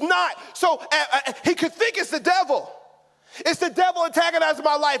 It's not. So he could think it's the devil. It's the devil antagonizing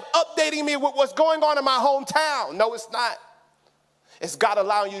my life, updating me with what's going on in my hometown. No, it's not. It's God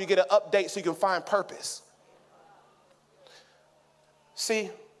allowing you to get an update so you can find purpose. See,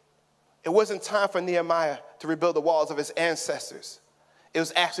 it wasn't time for Nehemiah to rebuild the walls of his ancestors. It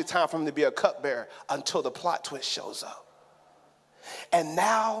was actually time for him to be a cupbearer until the plot twist shows up. And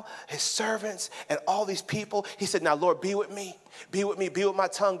now his servants and all these people, he said, now, Lord, be with me. Be with me. Be with my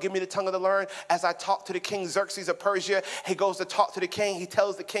tongue. Give me the tongue of the learned. As I talk to the king Xerxes of Persia, he goes to talk to the king. He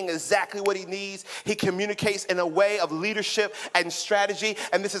tells the king exactly what he needs. He communicates in a way of leadership and strategy.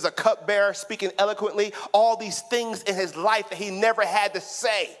 And this is a cupbearer speaking eloquently. All these things in his life that he never had to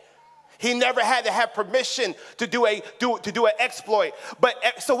say. He never had to have permission to do an exploit. But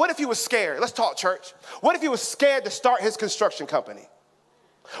so what if he was scared? Let's talk, church. What if he was scared to start his construction company?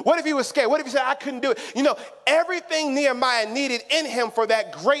 What if he was scared? What if he said, I couldn't do it? You know, everything Nehemiah needed in him for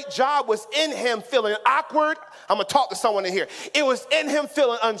that great job was in him feeling awkward. I'm going to talk to someone in here. It was in him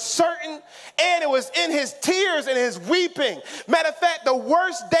feeling uncertain, and it was in his tears and his weeping. Matter of fact, the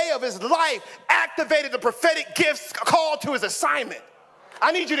worst day of his life activated the prophetic gifts called to his assignment.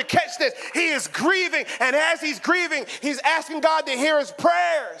 I need you to catch this. He is grieving, and as he's grieving, he's asking God to hear his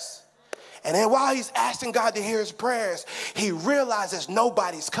prayers. And then while he's asking God to hear his prayers, he realizes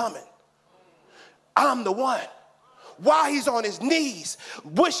nobody's coming. I'm the one. while he's on his knees,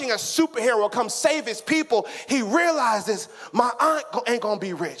 wishing a superhero will come save his people, he realizes my aunt ain't gonna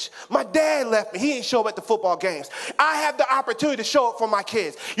be rich. My dad left me, he ain't show up at the football games. I have the opportunity to show up for my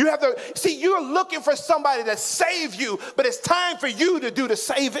kids. You're looking for somebody to save you, but it's time for you to do the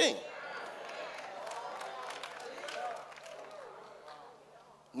saving.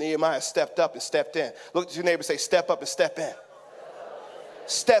 Nehemiah stepped up and stepped in. Look at your neighbor and say, step up and step in.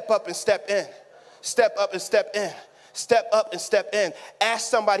 Step up and step in. Step up and step in. Step up and step in. Ask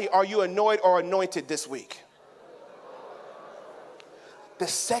somebody, are you annoyed or anointed this week? The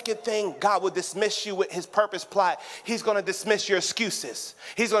second thing, God will dismiss you with his purpose plot. He's going to dismiss your excuses.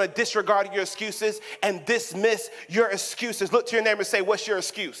 He's going to disregard your excuses and dismiss your excuses. Look to your neighbor and say, what's your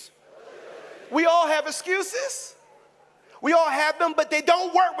excuse? We all have excuses. We all have them, but they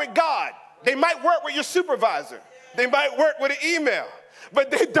don't work with God. They might work with your supervisor. They might work with an email,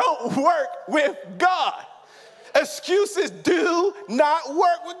 but they don't work with God. Excuses do not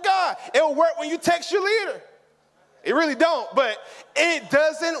work with God. It'll work when you text your leader. It really don't, but it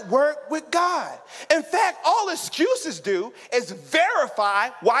doesn't work with God. In fact, all excuses do is verify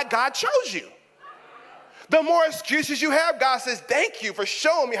why God chose you. The more excuses you have, God says, thank you for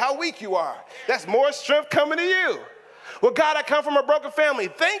showing me how weak you are. That's more strength coming to you. Well, God, I come from a broken family.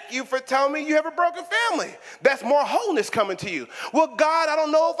 Thank you for telling me you have a broken family. That's more wholeness coming to you. Well, God, I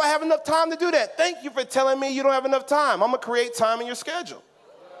don't know if I have enough time to do that. Thank you for telling me you don't have enough time. I'm going to create time in your schedule.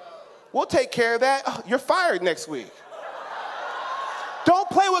 We'll take care of that. Oh, you're fired next week. Don't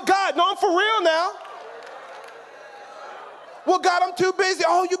play with God. No, I'm for real now. Well, God, I'm too busy.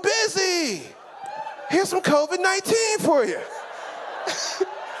 Oh, you're busy. Here's some COVID-19 for you.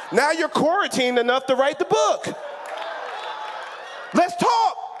 Now you're quarantined enough to write the book. Let's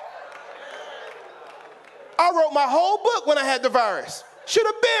talk. I wrote my whole book when I had the virus. Should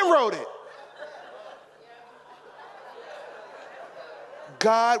have been wrote it.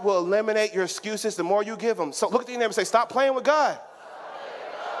 God will eliminate your excuses the more you give them. So look at your neighbor and say, stop playing with God.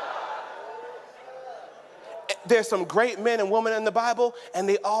 There's some great men and women in the Bible, and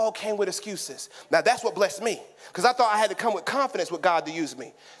they all came with excuses. Now, that's what blessed me, because I thought I had to come with confidence with God to use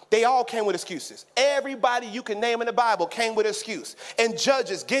me. They all came with excuses. Everybody you can name in the Bible came with an excuse. And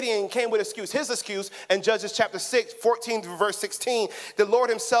Judges, Gideon came with an excuse. His excuse in Judges chapter 6, 14 to verse 16, the Lord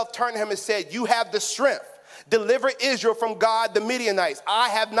himself turned to him and said, you have the strength. Deliver Israel from God, the Midianites.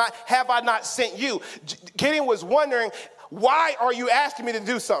 Have I not sent you? Gideon was wondering, why are you asking me to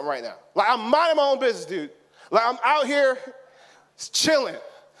do something right now? Like, I'm minding my own business, dude. Like, I'm out here chilling.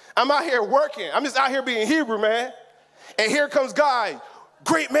 I'm out here working. I'm just out here being Hebrew, man. And here comes God,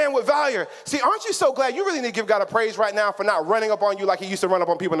 great man with valor. See, aren't you so glad? You really need to give God a praise right now for not running up on you like he used to run up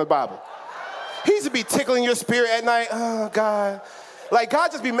on people in the Bible. He used to be tickling your spirit at night. Oh, God. Like, God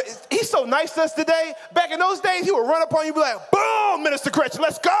just he's so nice to us today. Back in those days, he would run up on you and be like, boom, Minister Gretchen,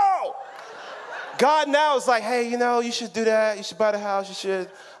 let's go. God now is like, hey, you should do that. You should buy the house. You should.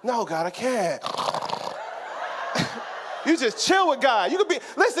 No, God, I can't. You just chill with God. You could be,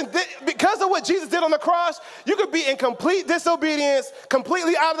 listen, because of what Jesus did on the cross, you could be in complete disobedience,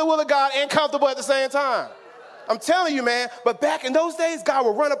 completely out of the will of God, and comfortable at the same time. I'm telling you, man. But back in those days, God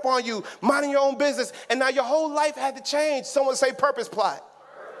would run up on you, minding your own business, and now your whole life had to change. Someone say purpose plot.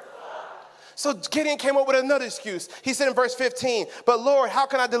 So Gideon came up with another excuse. He said in verse 15, but Lord, how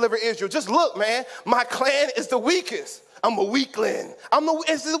can I deliver Israel? Just look, man, my clan is the weakest. I'm a weakling.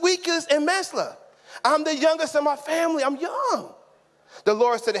 It's the weakest in Mesla. I'm the youngest in my family. I'm young. The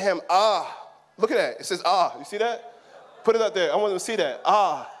Lord said to him, look at that. It says, you see that? Put it up there. I want them to see that.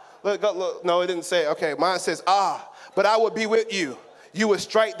 Look. No, it didn't say it. Okay, mine says, but I will be with you. You will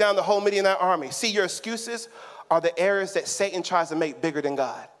strike down the whole Midianite army. See, your excuses are the areas that Satan tries to make bigger than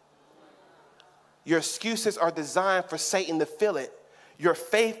God. Your excuses are designed for Satan to fill it. Your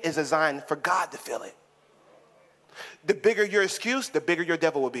faith is designed for God to fill it. The bigger your excuse, the bigger your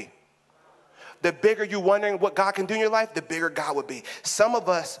devil will be. The bigger you're wondering what God can do in your life, the bigger God would be. Some of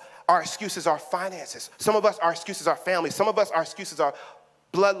us, our excuses are finances. Some of us, our excuses are family. Some of us, our excuses are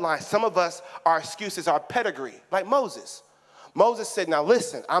bloodline. Some of us, our excuses are pedigree, like Moses. Moses said, now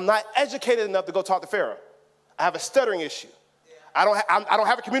listen, I'm not educated enough to go talk to Pharaoh. I have a stuttering issue. I don't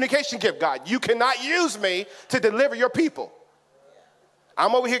have a communication gift, God. You cannot use me to deliver your people.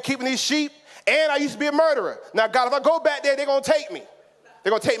 I'm over here keeping these sheep, and I used to be a murderer. Now, God, if I go back there, they're going to take me. They're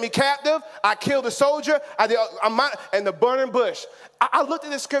going to take me captive. I killed a soldier. And the burning bush. I looked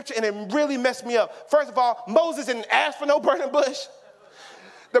at this scripture, and it really messed me up. First of all, Moses didn't ask for no burning bush.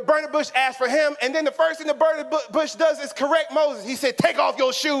 The burning bush asked for him, and then the first thing the burning bush does is correct Moses. He said, take off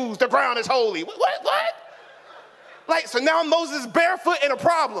your shoes. The ground is holy. What? Like, so now Moses is barefoot in a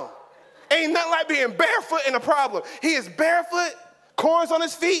problem. Ain't nothing like being barefoot in a problem. He is barefoot, corns on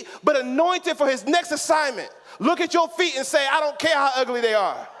his feet, but anointed for his next assignment. Look at your feet and say, I don't care how ugly they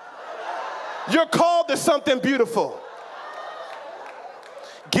are. You're called to something beautiful.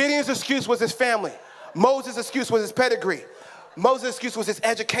 Gideon's excuse was his family. Moses' excuse was his pedigree. Moses' excuse was his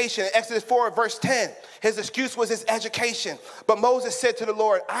education. In Exodus 4, verse 10, his excuse was his education. But Moses said to the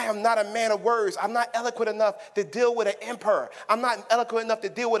Lord, I am not a man of words. I'm not eloquent enough to deal with an emperor. I'm not eloquent enough to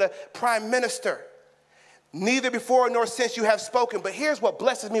deal with a prime minister. Neither before nor since you have spoken. But here's what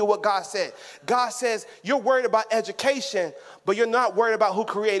blesses me, what God said. God says, you're worried about education, but you're not worried about who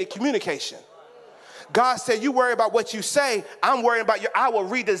created communication. God said, you worry about what you say. I'm worried about I will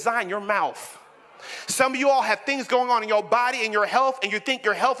redesign your mouth. Some of you all have things going on in your body and your health, and you think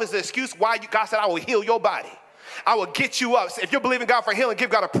your health is the excuse why God said, I will heal your body. I will get you up. So if you're believing God for healing,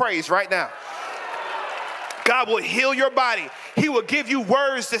 give God a praise right now. God will heal your body. He will give you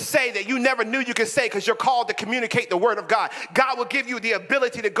words to say that you never knew you could say because you're called to communicate the word of God. God will give you the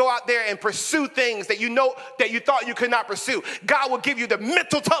ability to go out there and pursue things that you know that you thought you could not pursue. God will give you the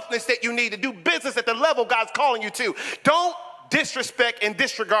mental toughness that you need to do business at the level God's calling you to. Don't disrespect and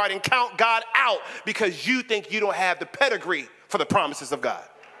disregard and count God out because you think you don't have the pedigree for the promises of God.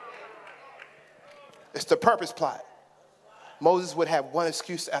 It's the purpose plot. Moses would have one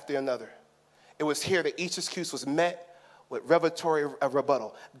excuse after another. It was here that each excuse was met with revelatory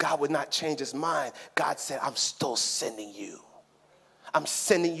rebuttal. God would not change his mind. God said, I'm still sending you. I'm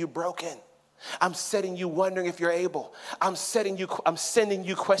sending you broken. I'm sending you wondering if you're able. I'm sending you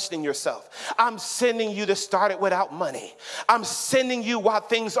questioning yourself. I'm sending you to start it without money. I'm sending you while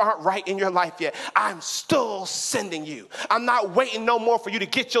things aren't right in your life yet. I'm still sending you. I'm not waiting no more for you to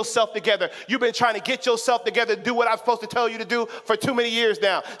get yourself together. You've been trying to get yourself together to do what I'm supposed to tell you to do for too many years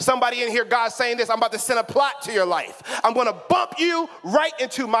now. Somebody in here, God's saying this, I'm about to send a plot to your life. I'm going to bump you right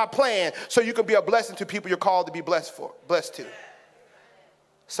into my plan so you can be a blessing to people you're called to be blessed to.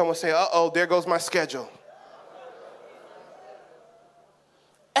 Someone say, uh-oh, there goes my schedule.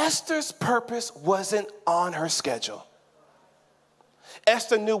 Esther's purpose wasn't on her schedule.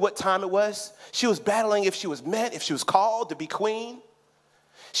 Esther knew what time it was. She was battling if she was meant, if she was called to be queen.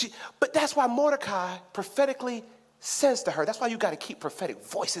 But that's why Mordecai prophetically says to her, that's why you got to keep prophetic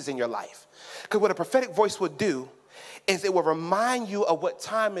voices in your life. Because what a prophetic voice would do is it will remind you of what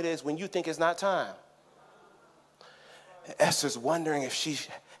time it is when you think it's not time. Esther's wondering if she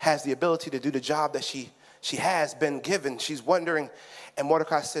has the ability to do the job that she has been given. She's wondering, and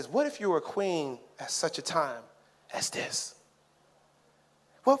Mordecai says, what if you were a queen at such a time as this?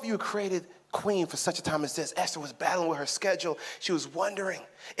 What if you were created queen for such a time as this? Esther was battling with her schedule. She was wondering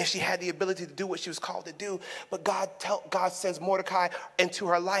if she had the ability to do what she was called to do. But God sends Mordecai into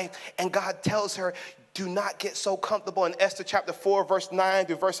her life, and God tells her, do not get so comfortable. In Esther chapter 4, verse 9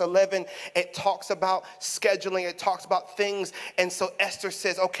 through verse 11, it talks about scheduling. It talks about things. And so Esther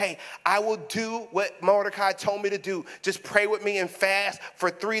says, okay, I will do what Mordecai told me to do. Just pray with me and fast for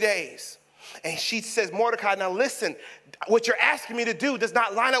 3 days. And she says, Mordecai, now listen, what you're asking me to do does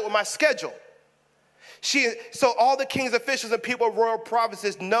not line up with my schedule. So all the king's officials and people of royal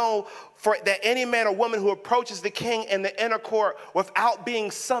provinces know that any man or woman who approaches the king in the inner court without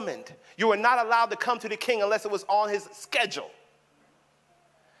being summoned, you are not allowed to come to the king unless it was on his schedule,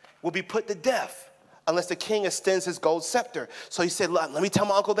 will be put to death unless the king extends his gold scepter. So he said, let me tell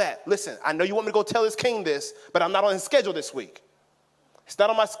my uncle that. Listen, I know you want me to go tell this king this, but I'm not on his schedule this week. It's not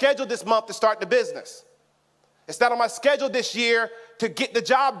on my schedule this month to start the business. It's not on my schedule this year to get the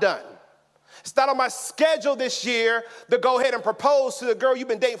job done. It's not on my schedule this year to go ahead and propose to the girl you've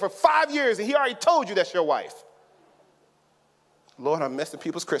been dating for 5 years, and he already told you that's your wife. Lord, I'm messing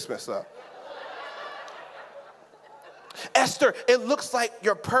people's Christmas up. Esther, it looks like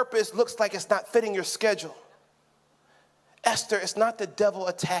your purpose looks like it's not fitting your schedule. Esther, it's not the devil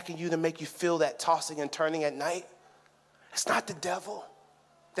attacking you to make you feel that tossing and turning at night. It's not the devil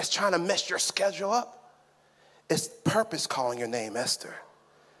that's trying to mess your schedule up. It's purpose calling your name, Esther.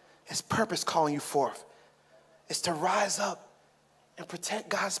 It's purpose calling you forth. It's to rise up and protect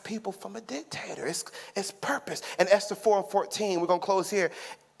God's people from a dictator. It's purpose. And Esther 4 and 14, we're going to close here.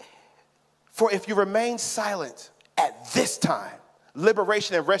 For if you remain silent at this time,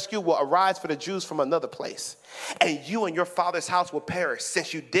 liberation and rescue will arise for the Jews from another place. And you and your father's house will perish,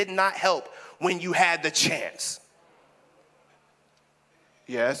 since you did not help when you had the chance.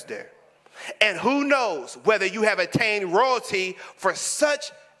 Yeah, it's there. And who knows whether you have attained royalty for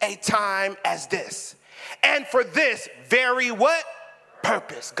such a time as this. And for this very what?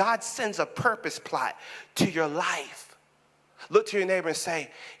 Purpose. God sends a purpose plot to your life. Look to your neighbor and say,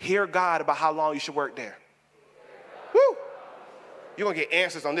 hear God about how long you should work there. Woo! You're going to get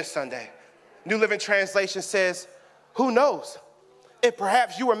answers on this Sunday. New Living Translation says, who knows if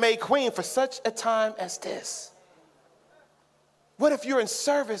perhaps you were made queen for such a time as this? What if you're in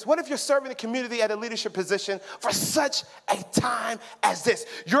service? What if you're serving the community at a leadership position for such a time as this?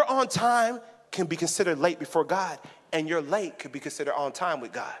 Your on time can be considered late before God, and your late could be considered on time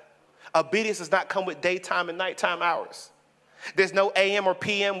with God. Obedience does not come with daytime and nighttime hours. There's no AM or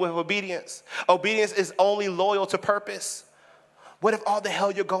PM with obedience. Obedience is only loyal to purpose. What if all the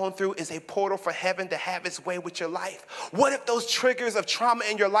hell you're going through is a portal for heaven to have its way with your life? What if those triggers of trauma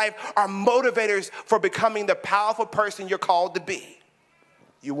in your life are motivators for becoming the powerful person you're called to be?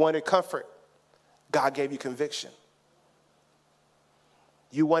 You wanted comfort. God gave you conviction.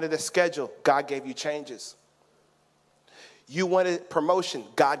 You wanted a schedule. God gave you changes. You wanted promotion.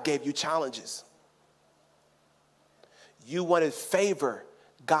 God gave you challenges. You wanted favor.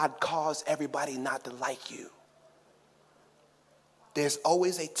 God caused everybody not to like you. There's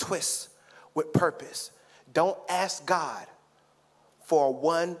always a twist with purpose. Don't ask God for a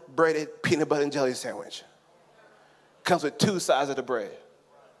one breaded peanut butter and jelly sandwich. Comes with two sides of the bread.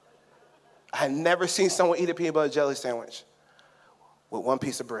 I've never seen someone eat a peanut butter and jelly sandwich with one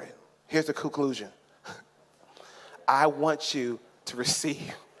piece of bread. Here's the conclusion. I want you to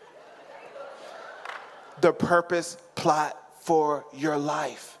receive the purpose plot for your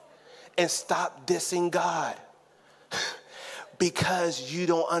life and stop dissing God. Because you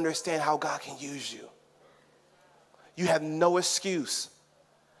don't understand how God can use you. You have no excuse.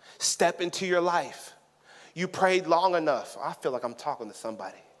 Step into your life. You prayed long enough. I feel like I'm talking to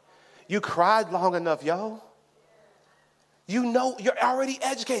somebody. You cried long enough, yo. You know, you're already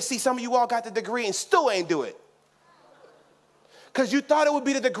educated. See, some of you all got the degree and still ain't do it. Because you thought it would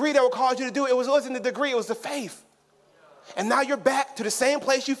be the degree that would cause you to do it. It wasn't the degree, it was the faith. And now you're back to the same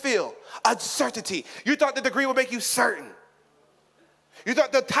place you feel. Uncertainty. You thought the degree would make you certain. You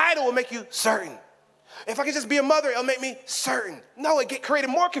thought the title would make you certain. If I could just be a mother, it'll make me certain. No, it created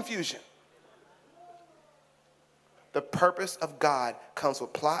more confusion. The purpose of God comes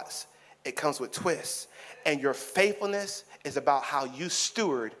with plots. It comes with twists. And your faithfulness is about how you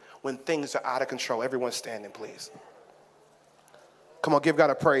steward when things are out of control. Everyone standing, please. Come on, give God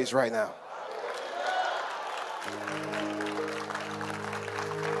a praise right now.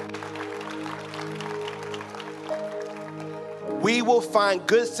 We will find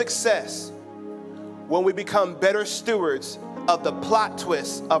good success when we become better stewards of the plot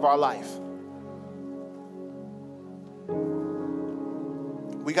twists of our life.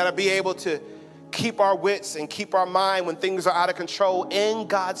 We got to be able to keep our wits and keep our mind when things are out of control in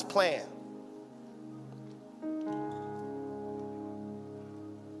God's plan.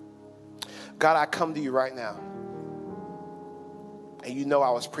 God, I come to you right now. And you know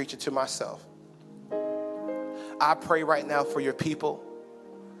I was preaching to myself. I pray right now for your people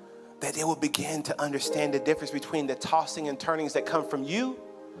that they will begin to understand the difference between the tossing and turnings that come from you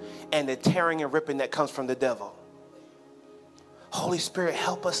and the tearing and ripping that comes from the devil. Holy Spirit,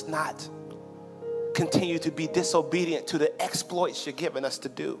 help us not continue to be disobedient to the exploits you're giving us to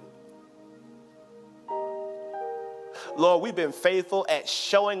do. Lord, we've been faithful at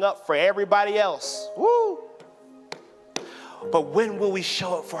showing up for everybody else. Woo! But when will we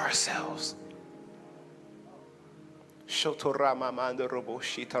show up for ourselves?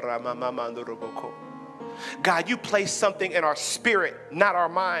 God, you place something in our spirit, not our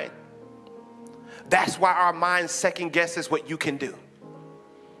mind. That's why our mind second guesses what you can do.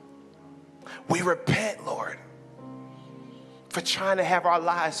 We repent, Lord, for trying to have our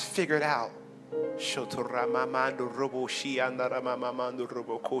lives figured out.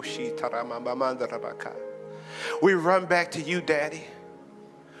 We run back to you, Daddy.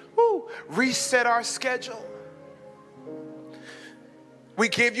 Woo. Reset our schedule. We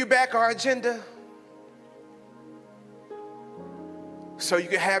give you back our agenda so you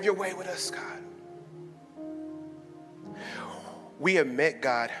can have your way with us, God. We admit,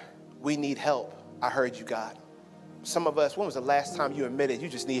 God, we need help. I heard you, God. Some of us, when was the last time you admitted you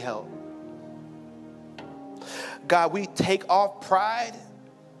just need help? God, we take off pride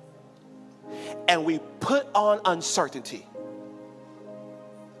and we put on uncertainty.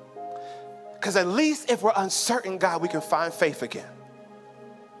 Because at least if we're uncertain, God, we can find faith again.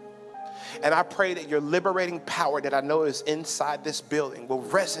 And I pray that your liberating power that I know is inside this building will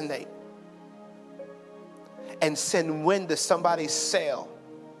resonate and send wind to somebody's sail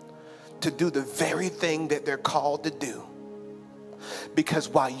to do the very thing that they're called to do. Because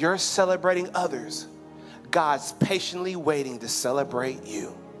while you're celebrating others, God's patiently waiting to celebrate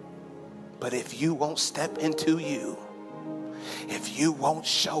you. But if you won't step into you, if you won't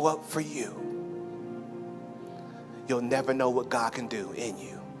show up for you, you'll never know what God can do in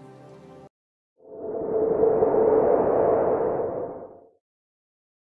you.